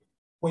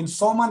 When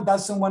someone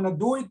doesn't want to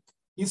do it,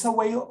 it's a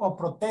way of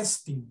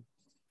protesting.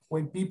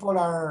 When people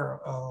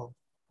are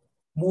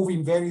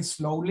moving very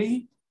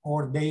slowly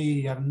or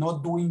they are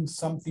not doing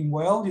something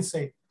well, they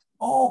say,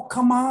 oh,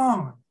 come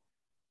on.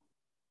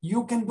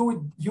 You can do it,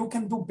 you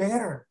can do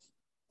better.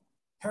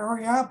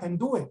 Hurry up and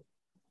do it,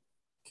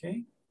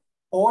 okay?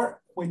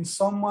 Or when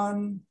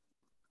someone,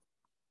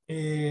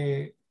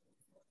 let's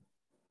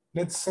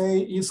say,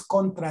 is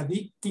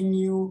contradicting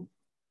you,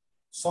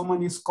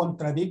 someone is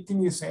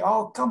contradicting you, say,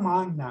 oh, come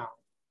on now.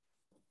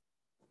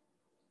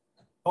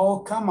 Oh,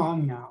 come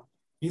on now.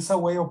 It's a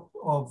way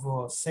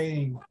of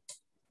saying,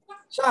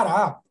 shut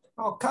up.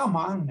 Oh, come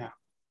on now.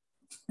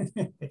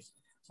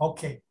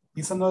 Okay,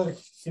 it's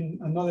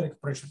another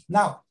expression.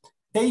 Now,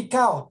 take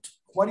out.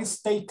 What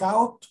is take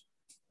out?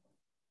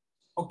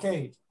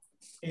 Okay,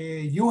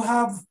 you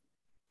have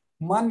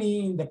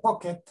money in the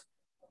pocket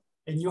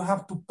and you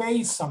have to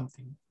pay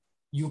something.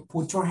 You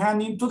put your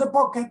hand into the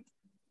pocket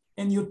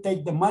and you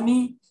take the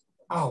money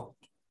out.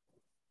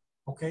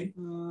 Okay,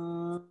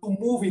 to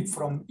move it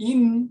from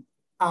in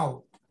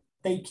out.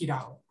 take it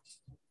out.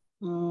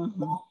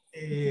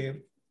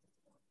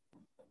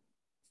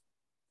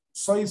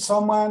 So if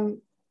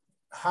someone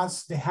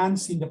has the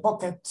hands in the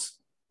pockets,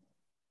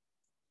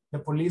 the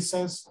police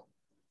says,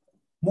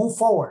 move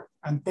forward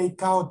and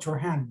take out your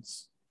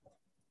hands.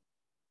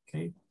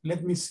 Okay,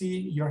 let me see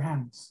your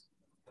hands,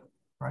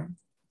 right?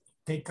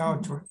 Take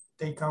out your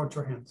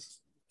hands.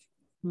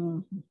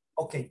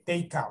 Okay,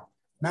 take out.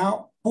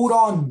 Now put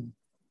on,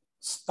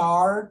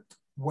 start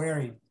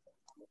wearing.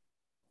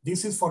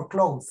 This is for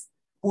clothes.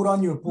 Put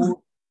on your boot,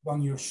 put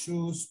on your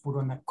shoes, put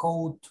on a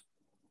coat.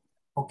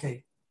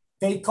 Okay,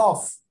 take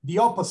off, the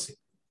opposite,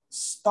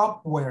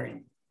 stop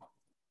wearing.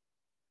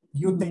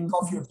 You take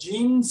off your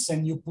jeans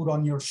and you put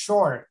on your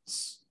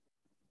shorts.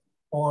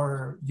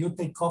 Or you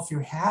take off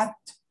your hat,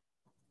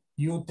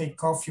 you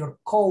take off your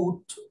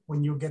coat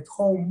when you get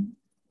home.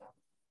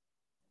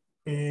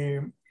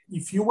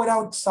 If you were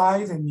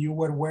outside and you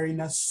were wearing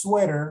a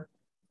sweater,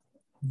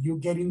 you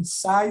get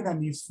inside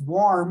and it's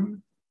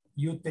warm,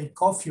 you take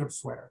off your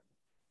sweater.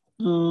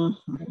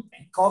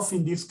 Take off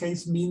in this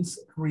case means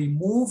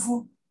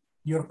remove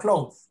your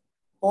clothes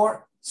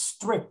or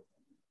strip.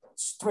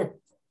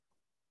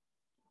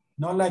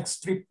 Not like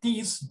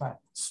striptease, but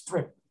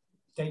strip.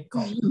 Take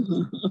off.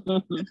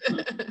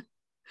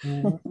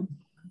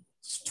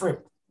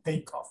 Strip,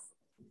 take off.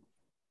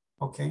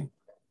 Okay.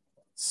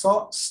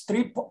 So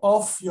strip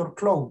off your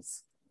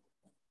clothes.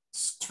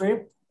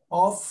 Strip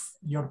off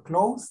your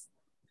clothes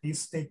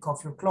is take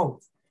off your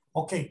clothes.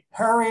 Okay,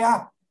 hurry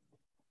up.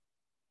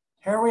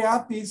 Hurry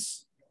up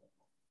is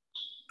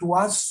to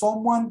ask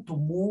someone to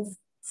move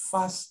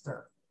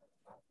faster.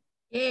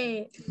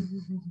 Yeah.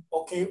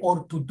 Okay,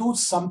 or to do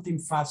something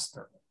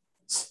faster.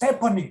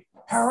 Step on it,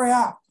 hurry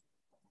up.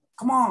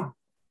 Come on,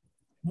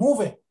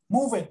 move it,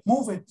 move it,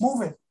 move it,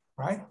 move it,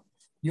 right?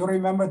 You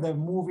remember the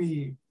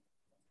movie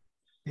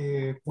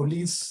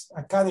Police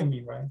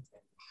Academy, right?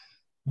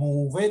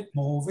 Move it,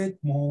 move it,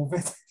 move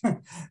it.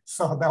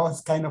 So that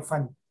was kind of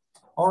funny.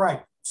 All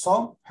right,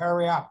 so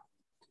hurry up.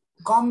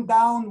 Come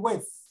down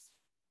with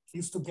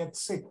is to get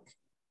sick.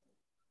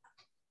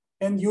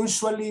 And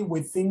usually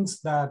with things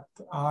that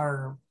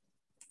are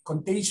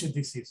contagious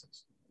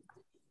diseases.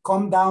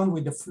 Come down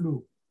with the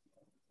flu.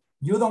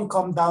 You don't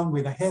come down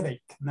with a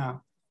headache.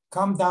 No,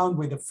 come down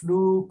with the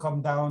flu,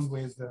 come down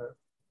with the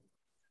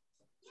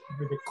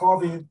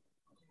COVID.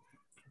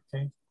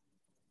 Okay.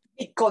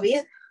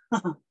 COVID?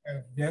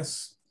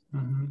 Yes.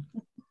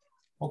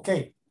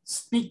 Okay,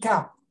 speak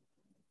up,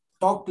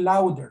 talk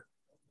louder.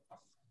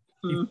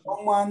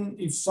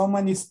 If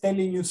someone is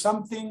telling you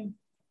something,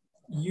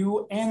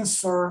 you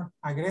answer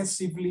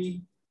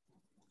aggressively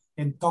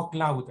and talk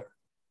louder.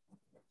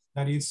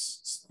 That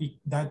is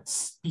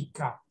speak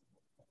up.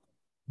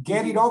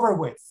 Get it over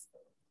with.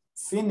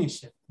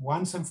 Finish it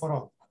once and for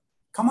all.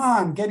 Come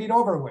on, get it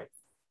over with.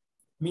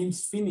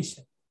 Means finish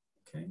it.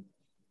 Okay.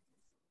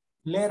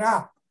 Let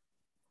up.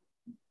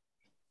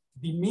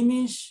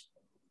 Diminish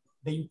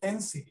the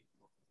intensity.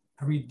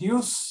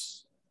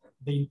 Reduce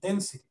the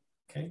intensity.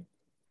 Okay.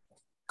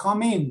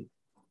 Come in.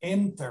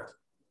 Enter.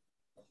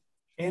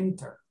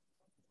 Enter.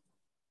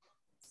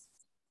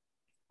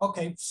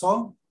 Okay,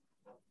 so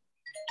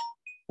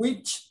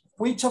which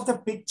of the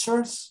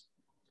pictures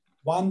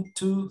 1,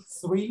 2,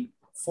 3,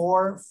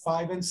 4,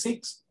 5, and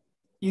 6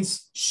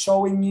 is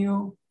showing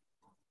you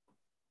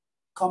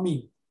come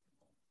in?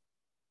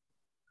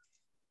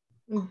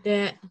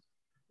 The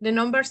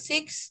number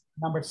 6.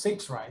 Number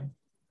 6, right?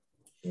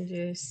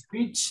 Yes.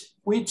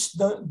 Which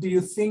do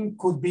you think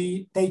could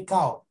be take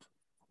out?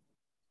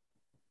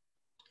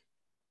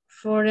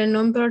 For the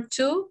number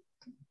 2,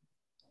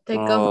 take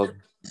out.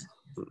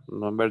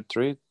 Number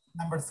 3.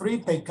 Number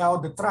 3, take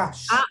out the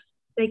trash. Ah,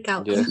 take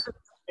out. Yes.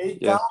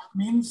 Take out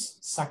means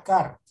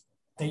sacar.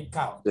 Take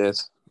out.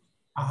 Yes.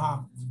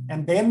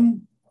 And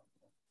then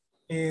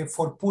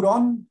for put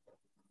on.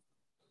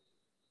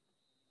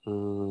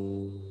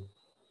 The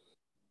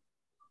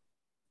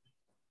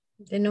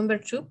number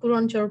 2, put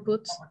on your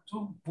boots. Number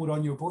 2, put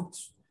on your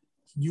boots.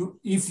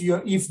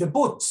 If the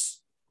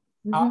boots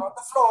are on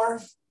the floor,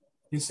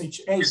 you say,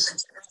 hey,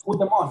 put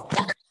them on.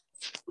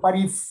 But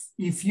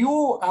if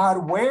you are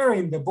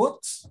wearing the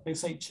boots, they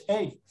say,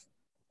 hey,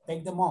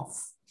 take them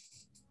off.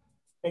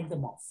 Take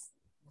them off.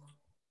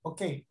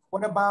 Okay,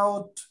 what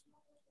about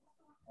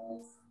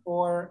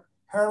for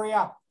hurry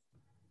up?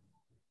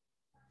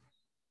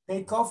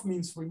 Take off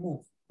means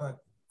remove, but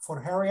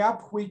for hurry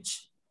up,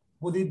 which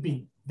would it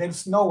be?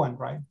 There's no one,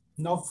 right?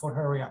 Not for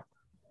hurry up.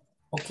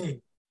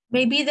 Okay.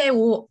 Maybe the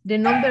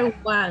number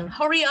 1.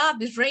 Hurry up,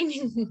 it's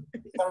raining.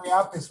 Hurry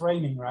up, it's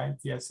raining, right?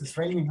 Yes, it's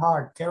raining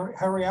hard.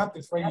 Hurry up,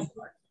 it's raining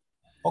hard.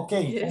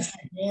 Okay, yes.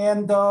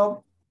 And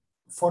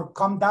for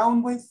come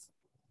down with?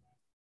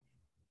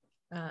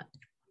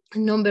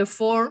 Number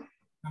 4.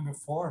 Number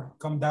 4,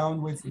 come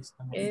down with is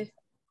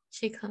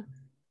she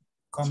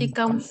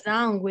comes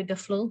down with the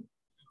flu.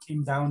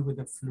 Came down with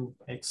the flu,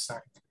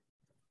 exactly.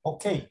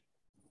 Okay.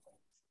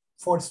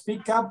 For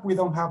speak up, we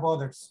don't have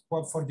others.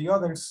 Well, for the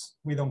others,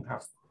 we don't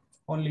have.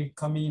 Only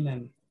come in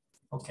and,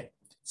 okay.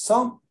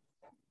 So,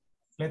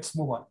 let's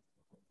move on.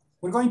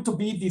 We're going to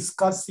be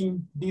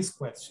discussing these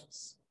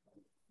questions.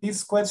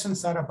 These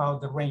questions are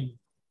about the rain,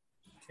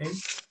 okay?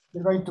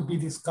 We're going to be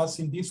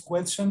discussing these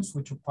questions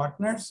with your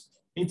partners.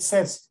 It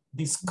says,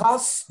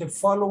 discuss the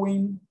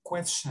following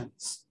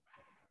questions.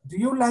 Do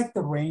you like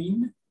the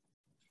rain?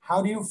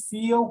 How do you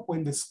feel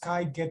when the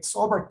sky gets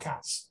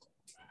overcast?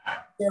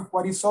 Yeah,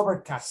 what is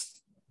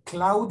overcast?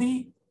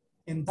 Cloudy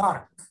and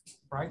dark,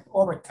 right?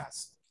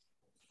 Overcast.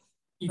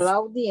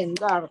 Cloudy and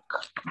dark,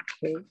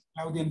 okay.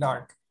 Cloudy and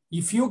dark.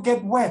 If you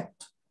get wet,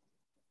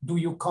 do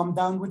you come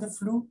down with the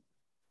flu?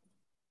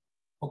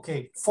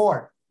 Okay,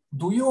 4,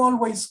 do you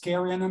always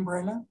carry an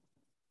umbrella?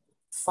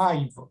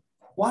 5,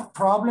 what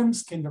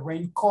problems can the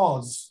rain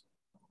cause?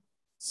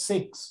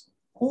 6,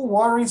 who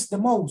worries the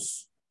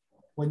most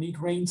when it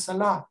rains a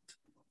lot?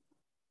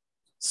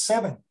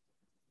 7,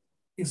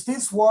 is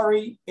this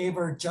worry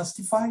ever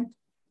justified?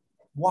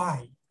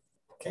 Why?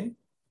 Okay,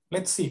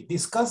 let's see,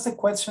 discuss the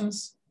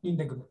questions in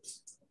the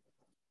groups.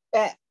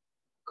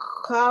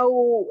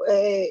 How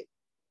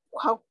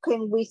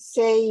can we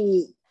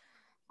say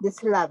the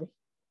syllable?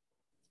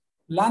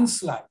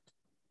 Landslide.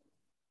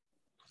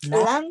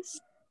 Landslide.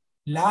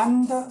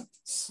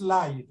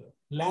 Landslide.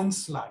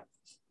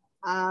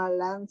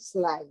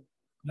 Landslide.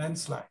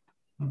 Landslide.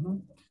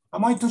 I'm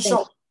going to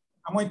show.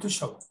 I'm going to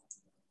share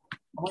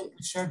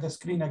the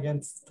screen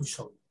again to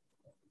show.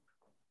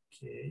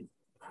 Okay.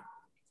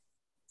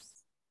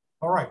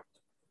 All right.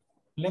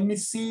 Let me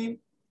see.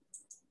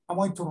 I'm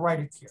going to write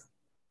it here.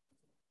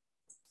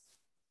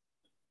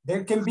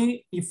 There can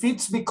be, if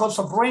it's because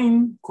of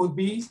rain, could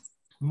be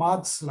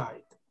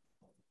mudslide.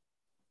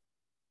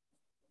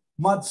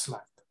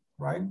 Mudslide,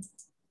 right?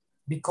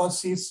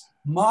 Because it's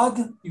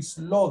mud is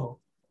lodo,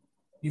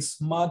 it's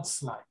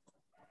mudslide.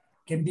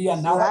 Can be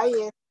an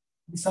avalanche,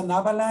 it's an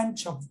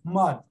avalanche of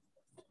mud.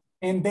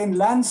 And then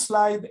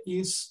landslide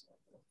is,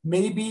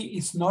 maybe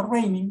it's not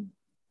raining,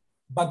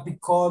 but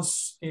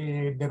because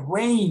the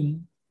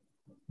rain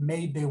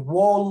made the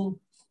wall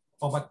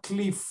of a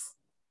cliff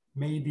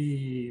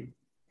maybe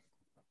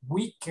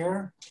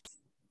weaker.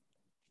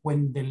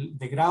 When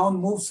the ground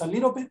moves a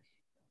little bit,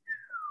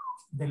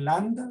 the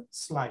land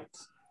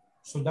slides.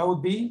 So that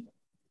would be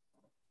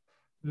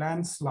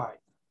landslide.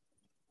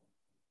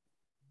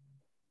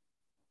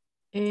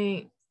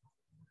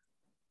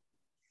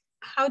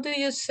 How do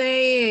you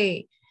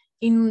say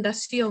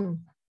inundación?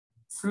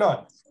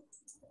 Flood.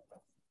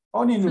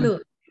 Only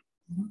flood.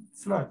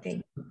 Flood.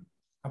 Okay.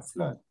 A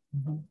flood.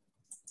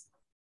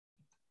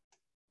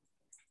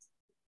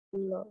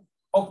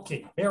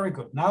 Okay, very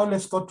good. Now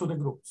let's go to the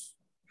groups.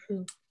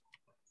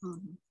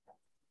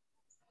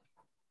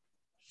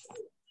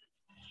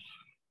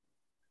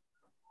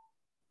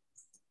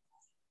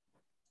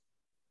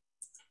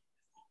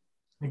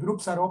 The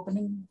groups are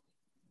opening.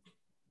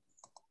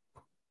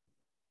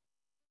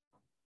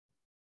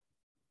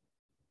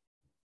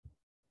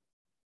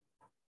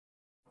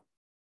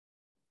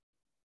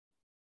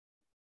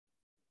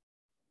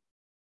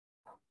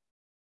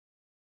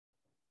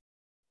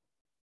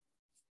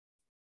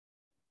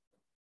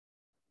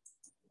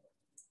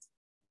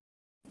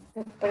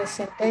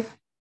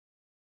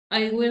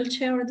 I will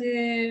share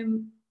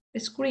the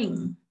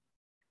screen.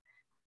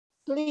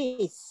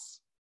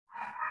 Please.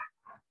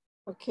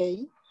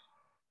 Okay.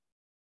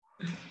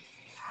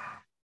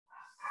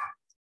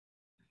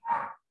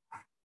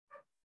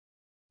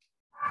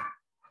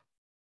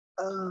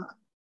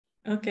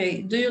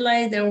 Okay. Do you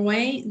like the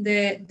rain?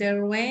 The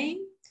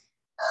rain,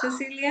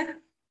 Cecilia?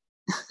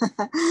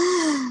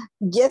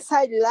 Yes,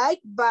 I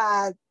like,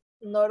 but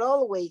not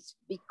always,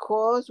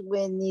 because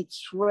when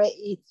it's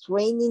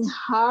raining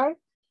hard,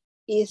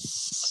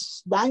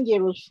 it's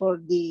dangerous for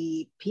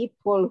the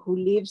people who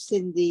lives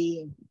in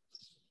the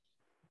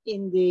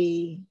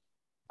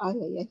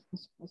orilla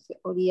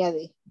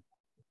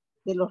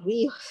de los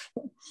ríos,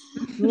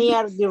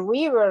 near the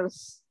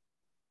rivers.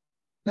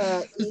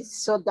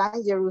 It's so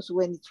dangerous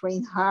when it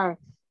rains hard.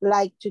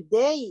 Like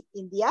today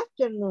in the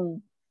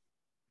afternoon,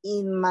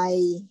 in my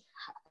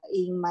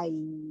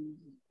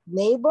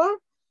neighbor,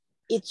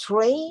 it's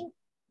rained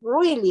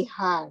really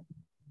hard.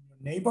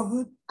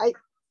 Neighborhood?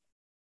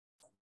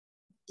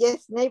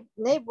 Yes,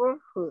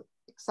 neighborhood,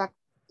 exactly.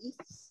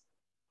 It's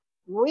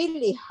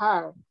really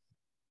hard.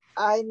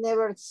 I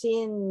never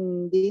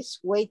seen this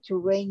way to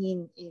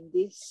rain in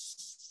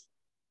this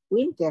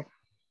winter.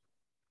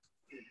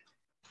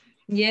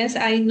 Yes,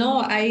 I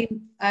know. I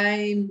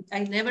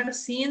never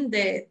seen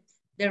the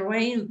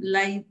rain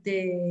like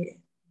this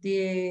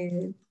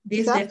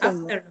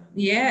afternoon.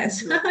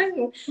 Yes.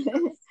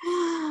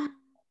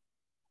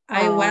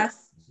 I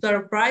was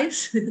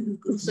surprised.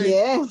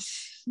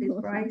 Yes.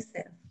 Surprised.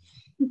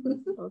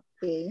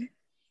 Okay.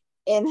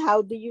 And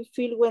how do you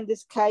feel when the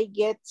sky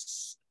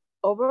gets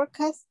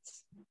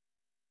overcast?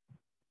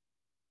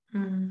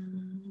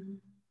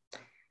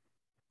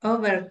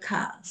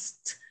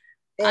 Overcast.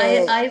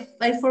 I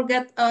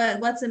forget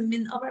what's the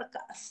mean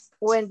overcast.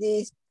 When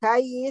the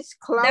sky is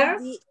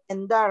cloudy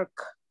and dark.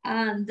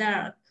 And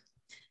dark.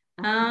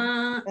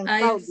 And I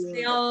cloudy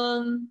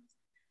feel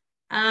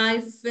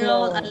I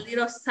feel a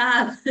little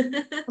sad.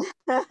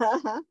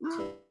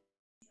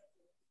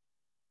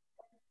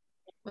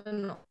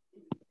 Bueno,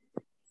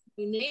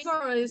 my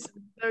neighbor is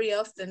very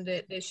often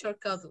the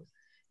shortcut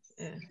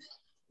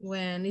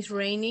when it's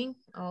raining.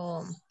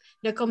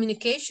 The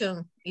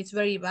communication is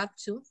very bad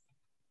too.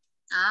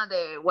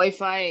 The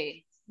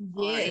Wi-Fi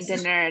or Yes.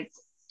 internet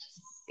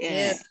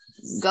Yes.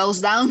 goes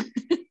down.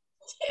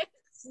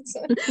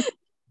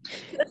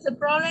 That's the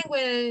problem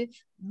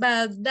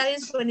but that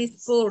is when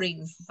it's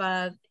pouring.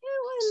 But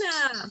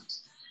when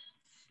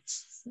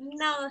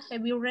now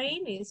heavy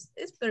rain it's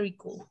very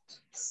cool.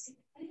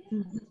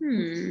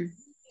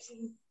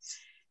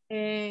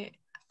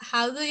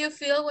 How do you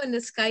feel when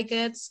the sky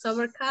gets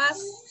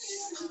overcast?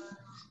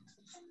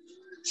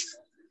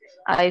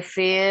 I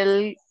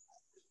feel,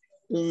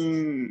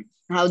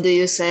 how do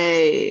you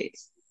say?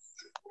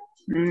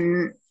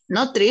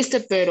 No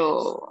triste,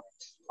 pero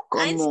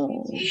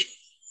como...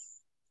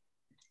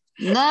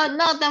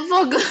 No,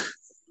 tampoco.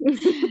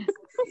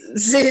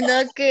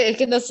 Sino que es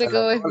que no sé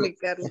cómo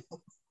explicarlo.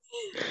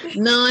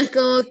 No, es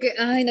como que,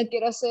 ay, no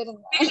quiero hacer nada.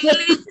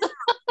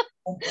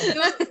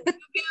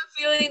 You're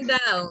feeling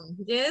down,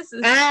 yes?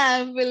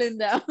 I'm feeling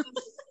down.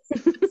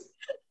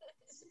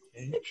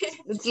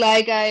 It's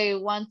like I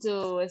want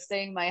to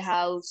stay in my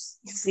house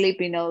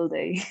sleeping all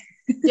day.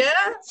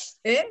 Yeah,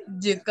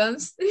 you can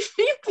sleep.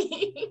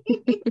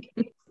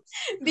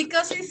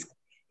 Because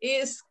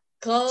it's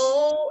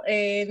cold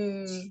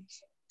and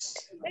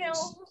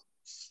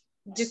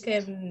you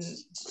can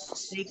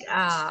take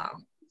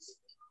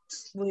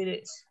with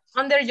it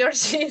under your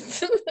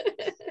sheet.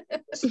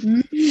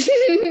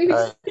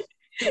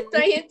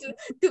 Trying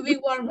to be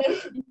warmer.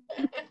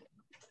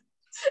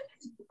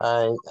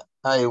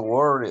 I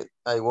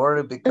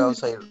worry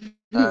because I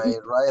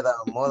ride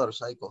a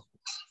motorcycle.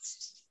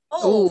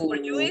 For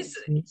you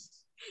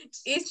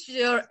it's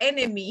your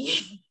enemy.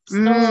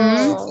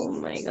 Oh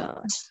my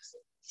God.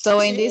 So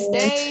in these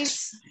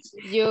days,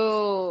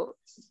 you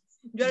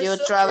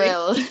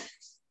travel.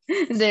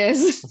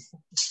 This.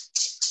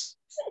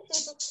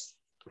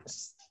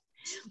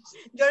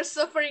 You're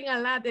suffering a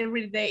lot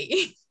every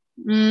day.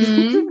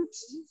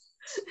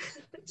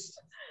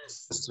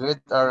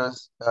 Streets are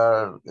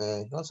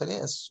no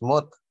sería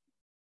smooth.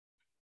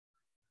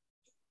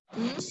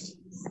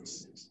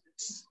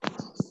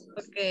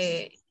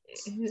 Okay.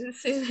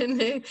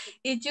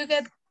 If you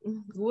get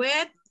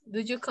wet,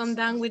 do you come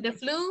down with the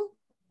flu?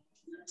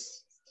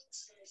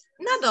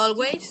 Not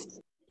always.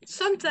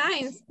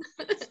 Sometimes.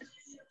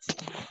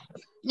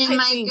 In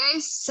my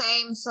case,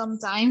 same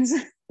sometimes.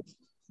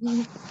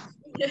 Yes.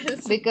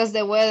 Because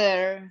the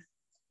weather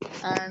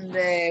and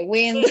the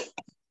wind.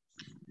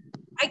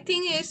 I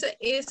think it's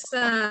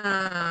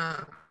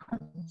not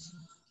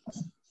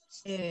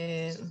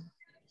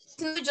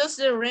just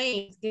the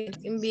rain.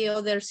 It can be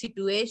other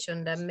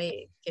situation that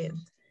make it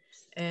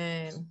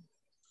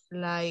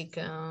like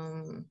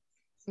I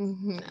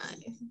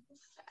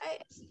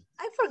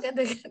forget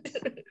the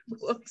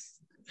words.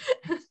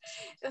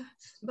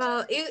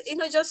 But it's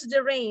not just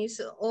the rain, it's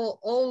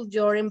all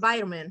your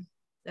environment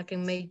that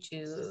can make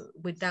you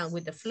with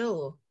the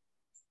flow.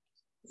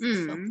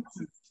 So,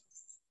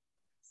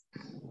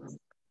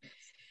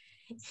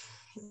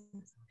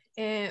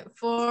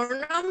 for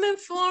number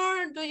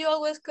 4, do you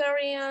always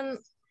carry an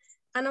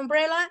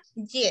umbrella?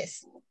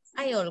 Yes,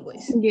 I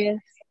always. Yes.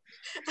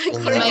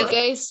 In my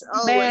case,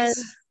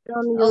 always.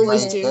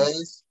 Always In my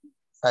case,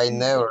 I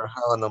never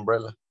have an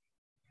umbrella.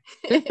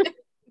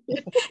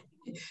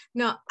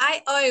 No,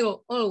 I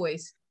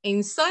always.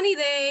 In sunny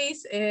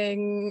days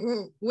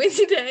and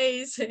windy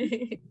days,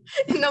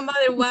 no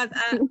matter what,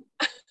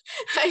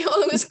 I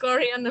always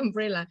carry an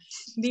umbrella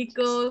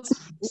because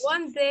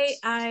one day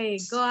I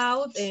go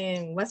out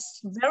and was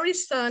very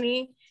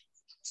sunny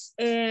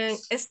and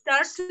it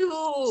started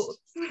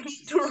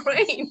to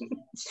rain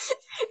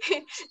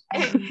and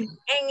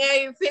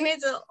I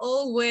finished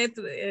all wet.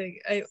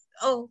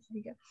 Oh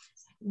my God.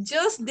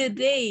 Just the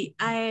day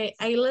I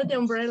left the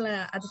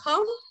umbrella at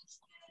home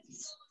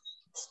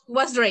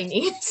was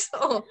raining.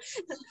 So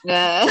you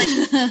have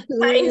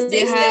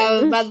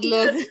bad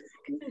luck.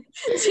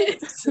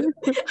 Yes,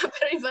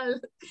 very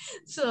bad.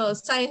 So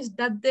since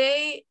that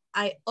day,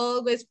 I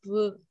always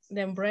put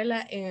the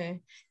umbrella in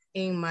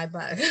my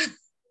bag.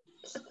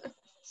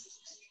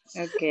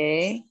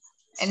 Okay.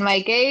 In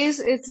my case,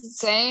 it's the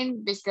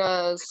same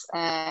because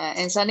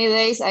in sunny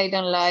days, I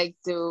don't like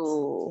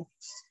to...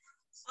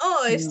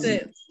 Oh,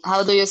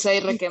 how do you say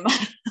requemar?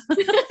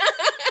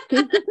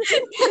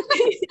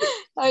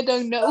 I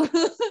don't know.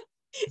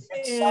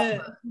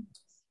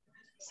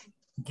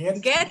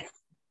 Get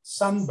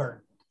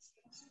sunburn.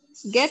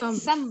 Get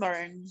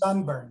sunburn.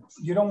 Sunburn.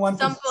 You don't want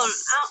sunburn.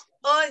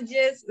 Oh,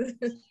 yes.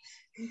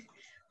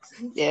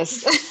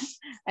 Yes.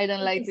 I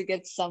don't like to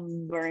get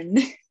sunburned.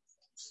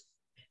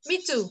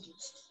 Me too.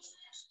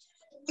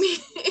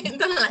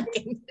 Don't like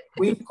it.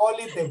 We call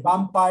it the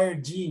vampire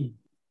gene.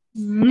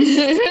 No,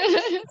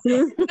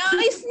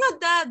 it's not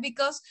that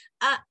because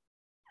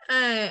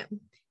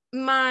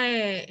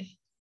my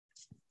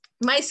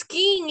my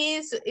skin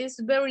is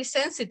very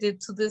sensitive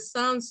to the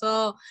sun,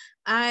 so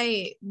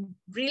I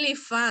really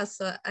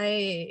fast.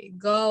 I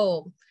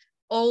go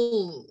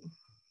all.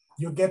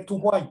 You get too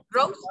white.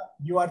 Rose?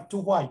 You are too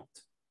white.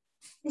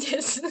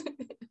 Yes.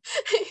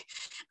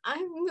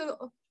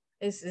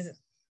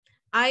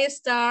 I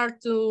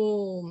start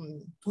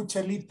to. Too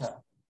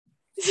chelita.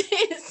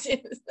 Yes,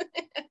 yes.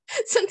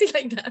 Something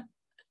like that.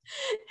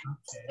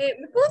 Okay.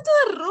 Me pongo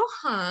toda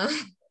roja.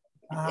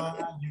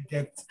 You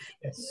get,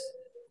 yes.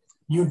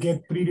 You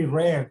get pretty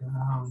red.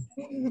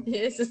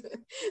 Yes.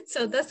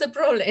 So that's the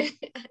problem.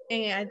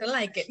 And I don't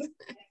like it.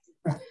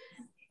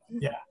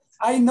 Yeah.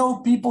 I know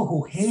people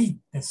who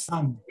hate the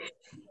sun.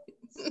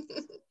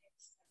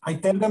 I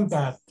tell them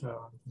that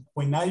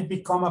when I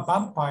become a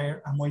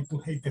vampire, I'm going to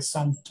hate the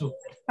sun too.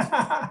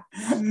 I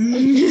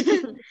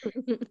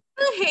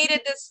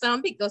hated the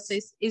sun because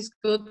it's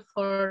good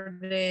for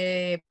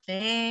the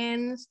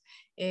plants,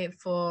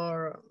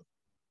 for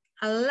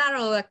a lot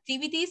of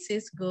activities.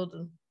 It's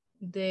good,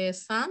 the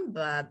sun,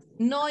 but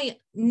not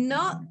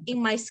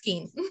in my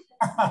skin.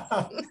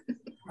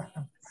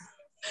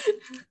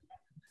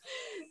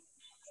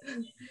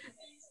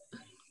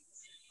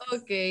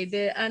 Okay,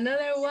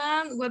 another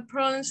one. What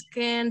problems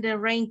can the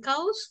rain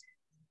cause?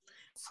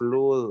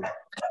 Flood.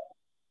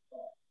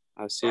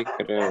 Así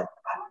creo.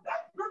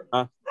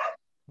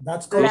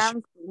 That's good.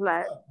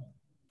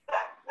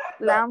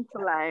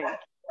 Landslide.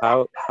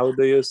 How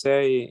do you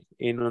say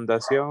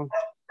inundación?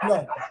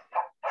 Flood.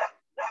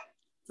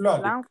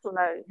 Flood.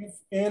 Landslide.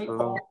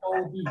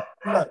 F-L-O-O-D.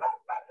 Flood.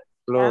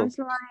 Flood.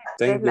 Landslide.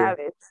 Thank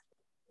you.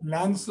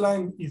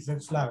 Landslide is a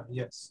slab,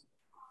 yes.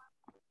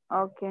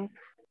 Okay.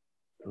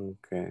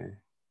 Okay.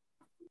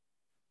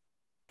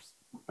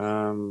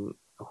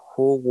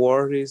 Who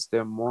worries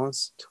the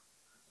most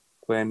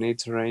when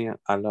it rains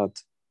a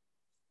lot?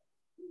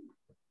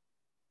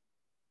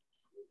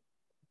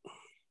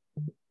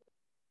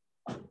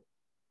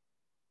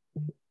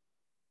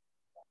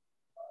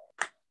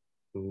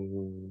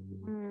 Who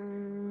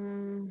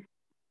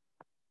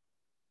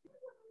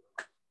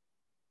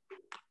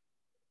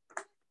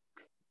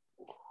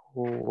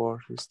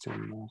worries the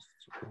most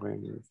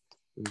when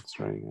it's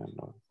raining a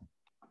lot?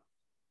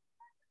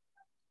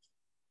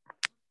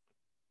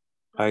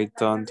 I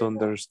don't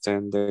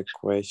understand the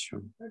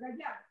question.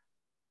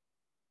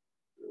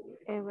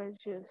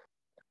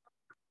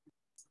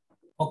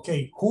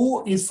 Okay,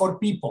 who is for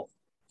people?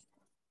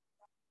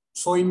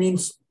 So it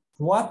means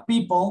what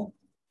people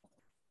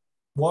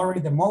worry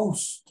the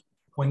most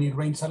when it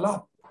rains a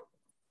lot?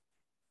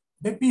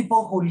 The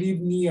people who live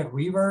near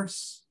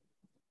rivers,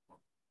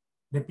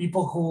 the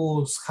people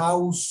whose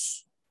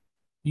house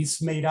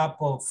is made up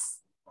of,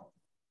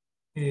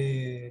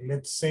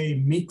 let's say,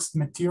 mixed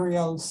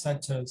materials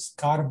such as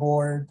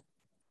cardboard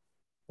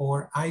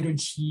or iron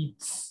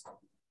sheets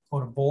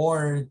or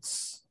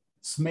boards.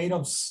 It's made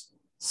of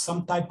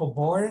some type of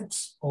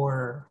boards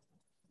or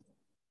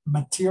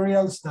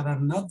materials that are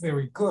not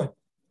very good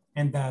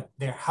and that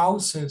their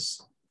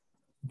houses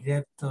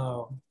get,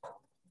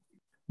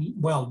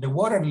 well, the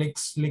water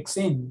leaks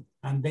in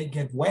and they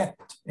get wet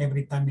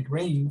every time it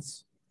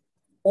rains,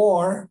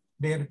 or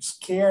they're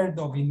scared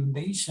of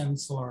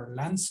inundations or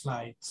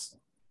landslides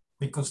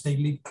because they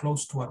live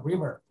close to a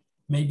river.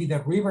 Maybe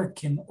the river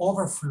can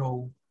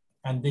overflow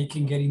and they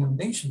can get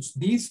inundations.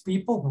 These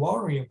people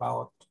worry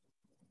about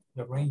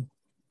the rain.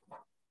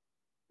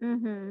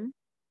 Mm-hmm.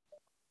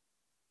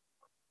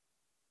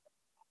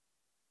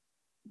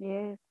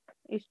 Yes,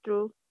 it's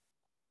true.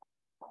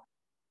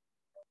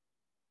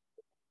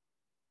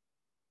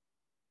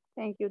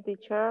 Thank you,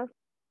 teacher.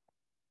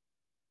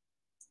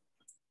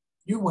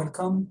 You're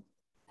welcome.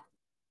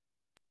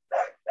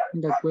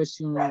 The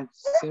question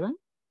 7.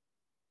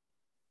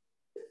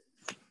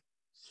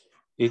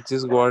 It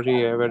is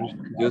worry ever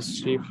use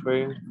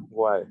shifting?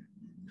 Why?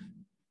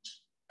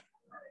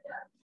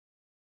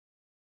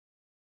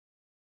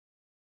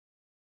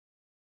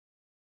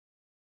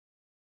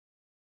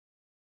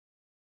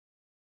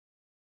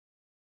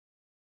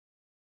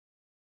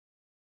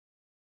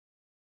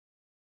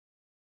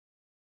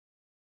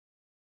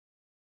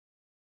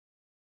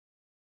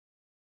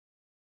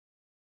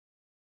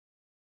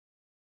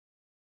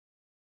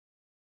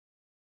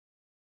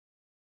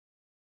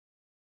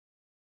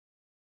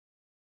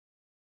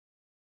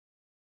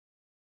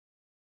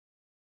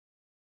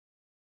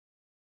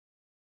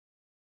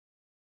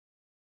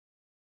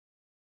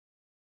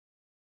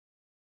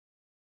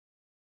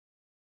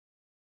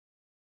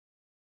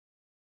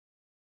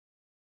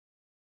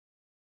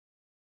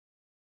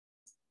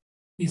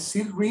 Is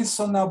it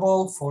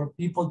reasonable for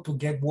people to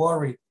get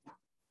worried?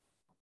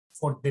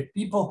 For the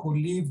people who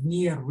live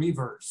near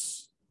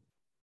rivers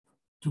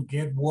to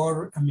get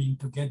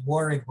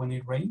worried when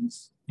it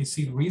rains? Is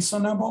it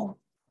reasonable?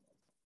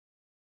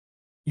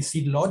 Is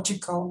it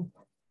logical?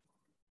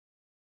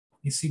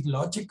 Is it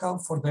logical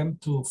for them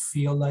to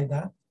feel like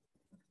that?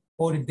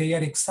 Or they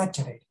are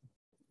exaggerating?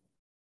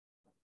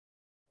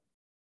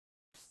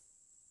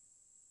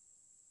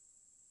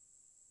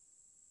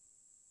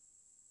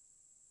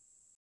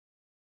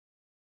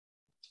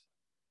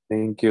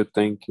 Thank you,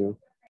 thank you.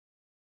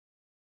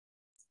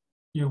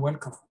 You're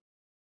welcome.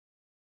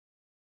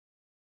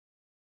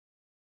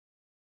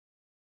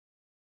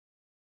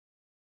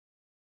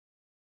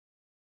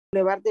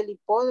 Boulevard del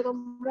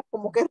hipódromo,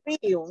 como que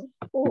río.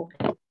 Oh.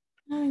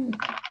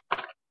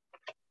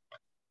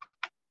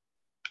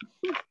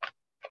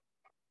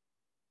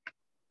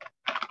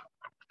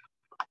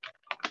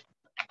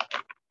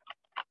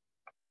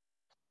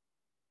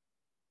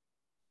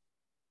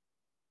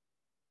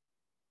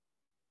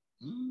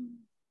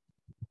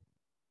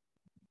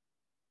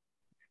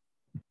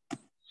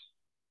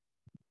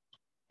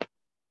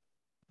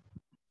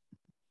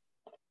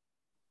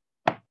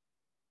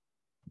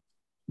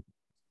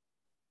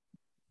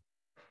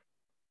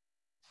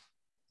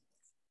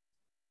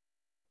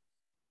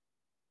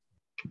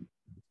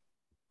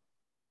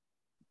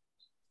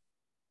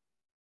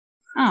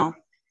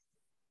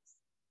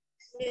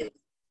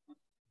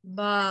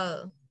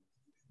 But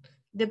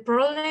the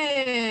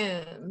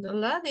problem, the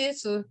lot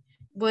is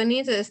when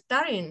it's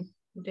starting,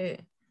 the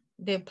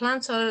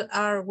plants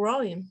are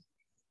growing.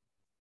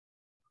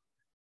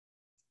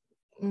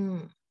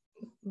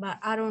 But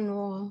I don't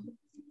know.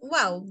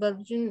 Well,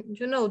 but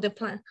you know the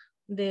plant,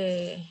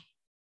 the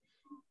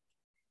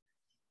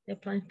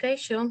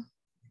plantation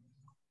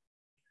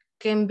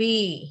can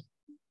be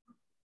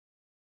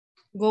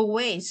go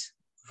waste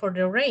for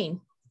the rain.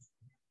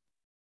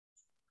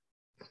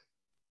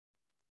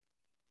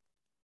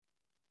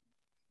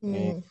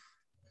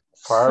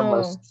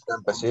 Farmers,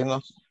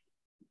 campesinos.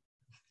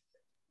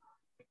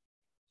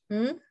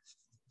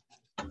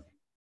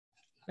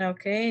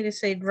 Okay, they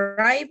say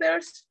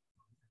drivers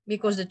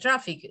because the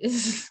traffic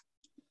is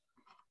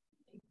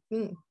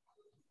the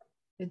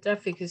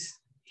traffic is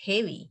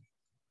heavy,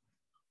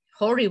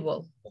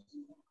 horrible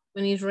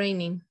when it's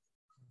raining.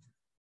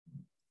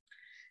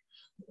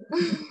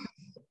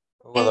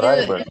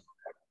 Driver.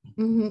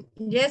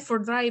 Yes, for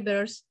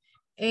drivers.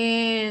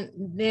 And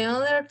the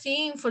other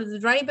thing for the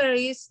driver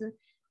is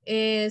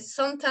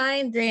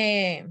sometimes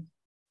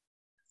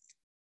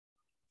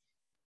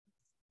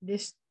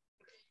this,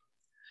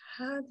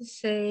 how to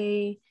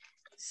say,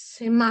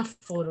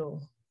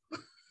 semáforo.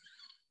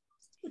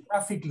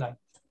 Traffic light.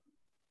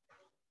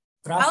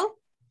 How?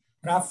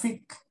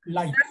 Traffic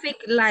light.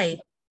 Traffic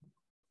light.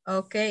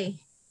 Okay.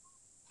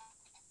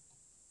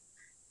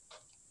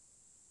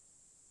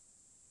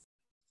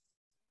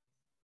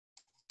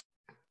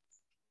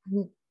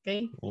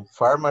 Okay.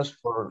 Farmers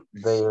for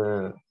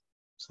their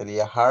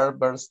sería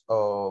harvest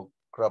of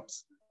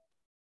crops.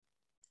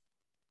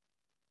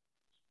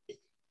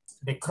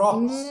 The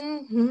crops.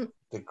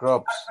 The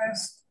crops.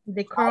 Harvest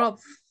the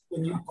crops.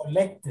 When you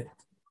collect it.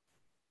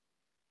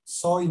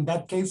 So in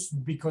that case,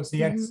 because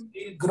they are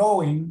still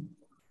growing,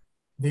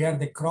 they are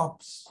the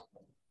crops.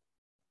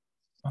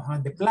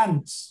 The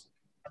plants,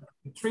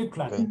 the tree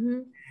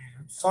plant.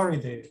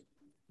 Sorry,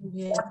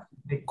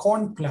 the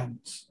corn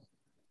plants.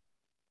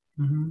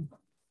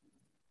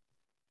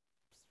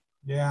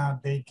 Yeah,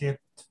 they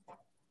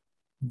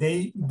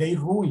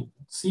ruin.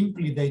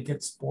 Simply, they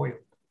get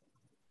spoiled.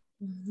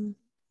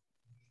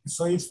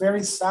 So it's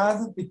very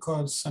sad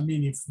because, I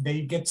mean, if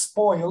they get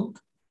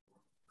spoiled,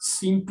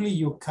 simply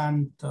you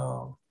can't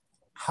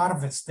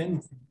harvest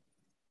anything.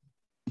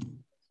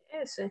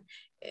 Yes.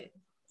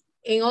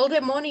 And all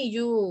the money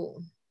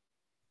you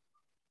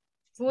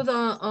put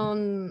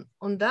on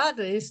that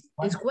is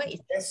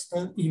waste.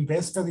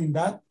 Invested in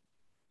that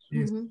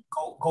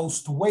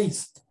goes to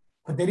waste.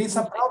 But there is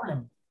a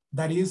problem.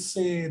 That is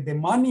the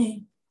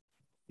money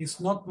is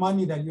not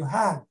money that you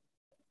had.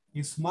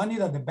 It's money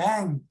that the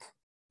bank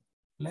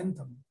lent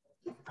them.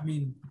 I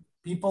mean,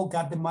 people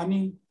got the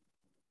money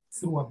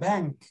through a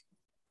bank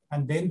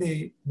and then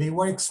they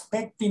were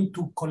expecting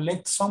to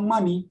collect some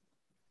money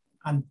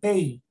and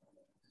pay.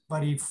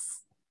 But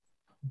if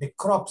the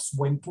crops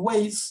went to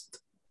waste,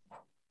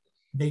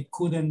 they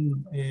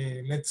couldn't,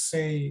 let's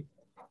say,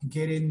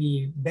 get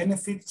any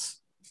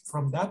benefits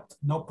from that,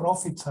 no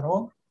profits at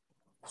all,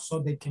 so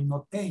they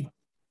cannot pay.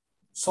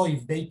 So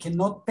if they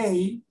cannot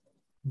pay,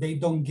 they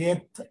don't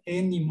get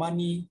any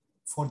money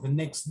for the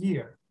next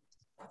year.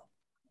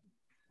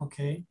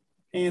 Okay,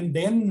 and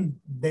then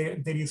there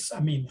is,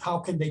 I mean, how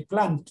can they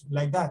plant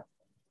like that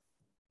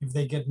if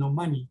they get no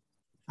money?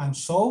 And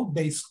so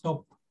they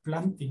stop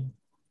planting.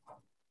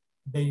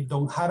 They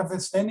don't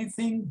harvest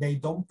anything, they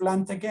don't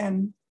plant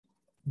again,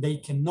 they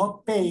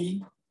cannot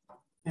pay,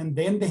 and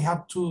then they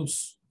have to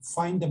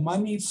find the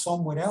money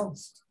somewhere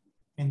else.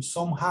 And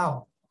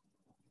somehow,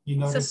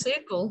 it's a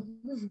circle.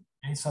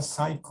 It's a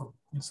cycle.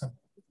 It's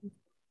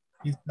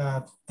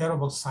a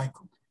terrible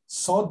cycle.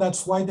 So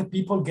that's why the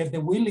people get the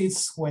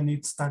willies when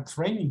it starts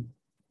raining.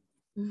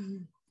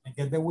 They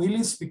get the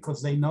willies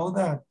because they know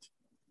that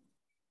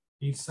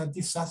it's a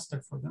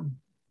disaster for them.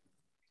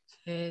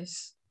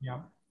 Yes.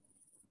 Yeah.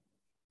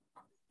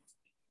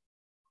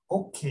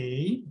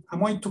 Okay, I'm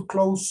going to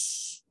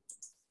close.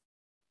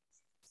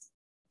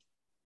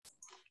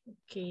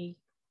 Okay.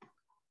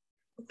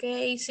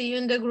 Okay, see you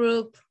in the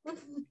group.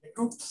 The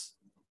groups.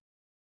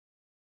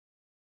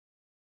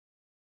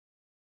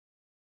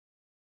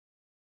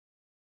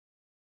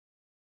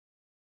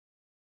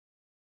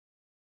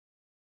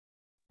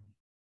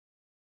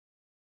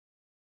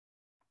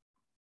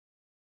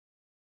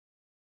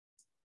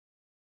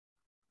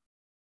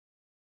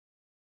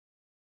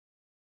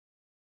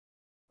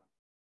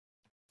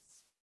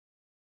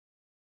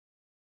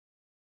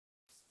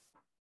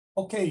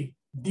 Okay,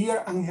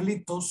 dear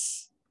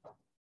Angelitos,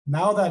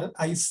 now that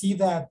I see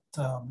that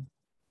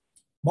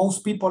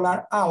most people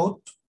are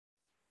out,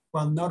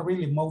 well, not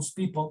really most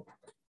people,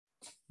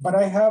 but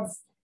I have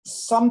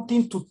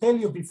something to tell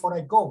you before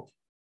I go.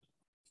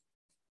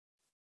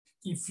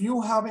 If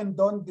you haven't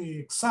done the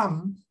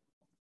exam,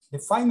 the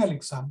final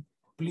exam,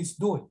 please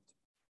do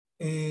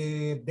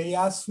it. They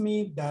asked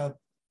me that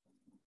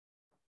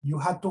you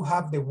had to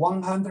have the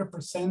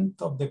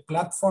 100% of the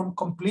platform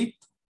complete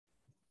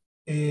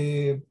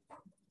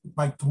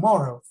by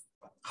tomorrow.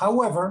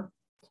 However,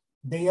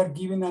 they are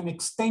giving an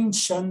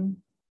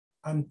extension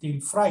until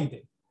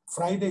Friday,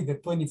 Friday the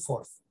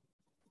 24th.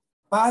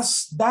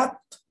 Past that,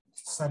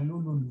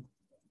 salululu.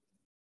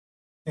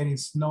 There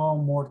is no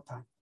more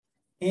time.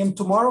 And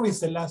tomorrow is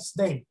the last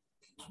day.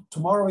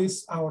 Tomorrow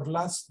is our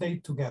last day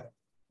together,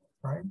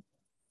 right?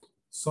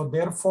 So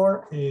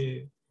therefore,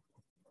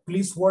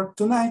 please work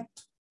tonight,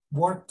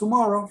 work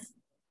tomorrow,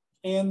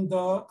 and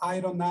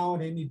iron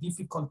out any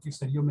difficulties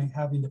that you may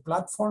have in the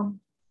platform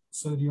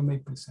so that you may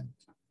present.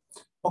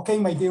 Okay,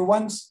 my dear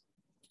ones,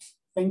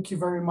 thank you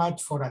very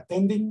much for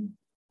attending.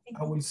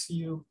 I will see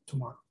you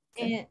tomorrow.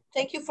 Okay?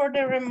 Thank you for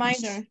the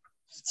reminder.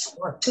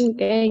 Sure.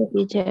 Okay,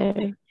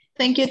 teacher.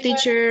 Thank you,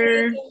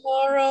 teacher.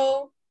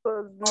 Tomorrow.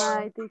 Good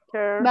night,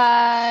 teacher.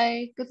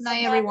 Bye. Good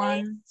night,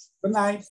 everyone. Good night.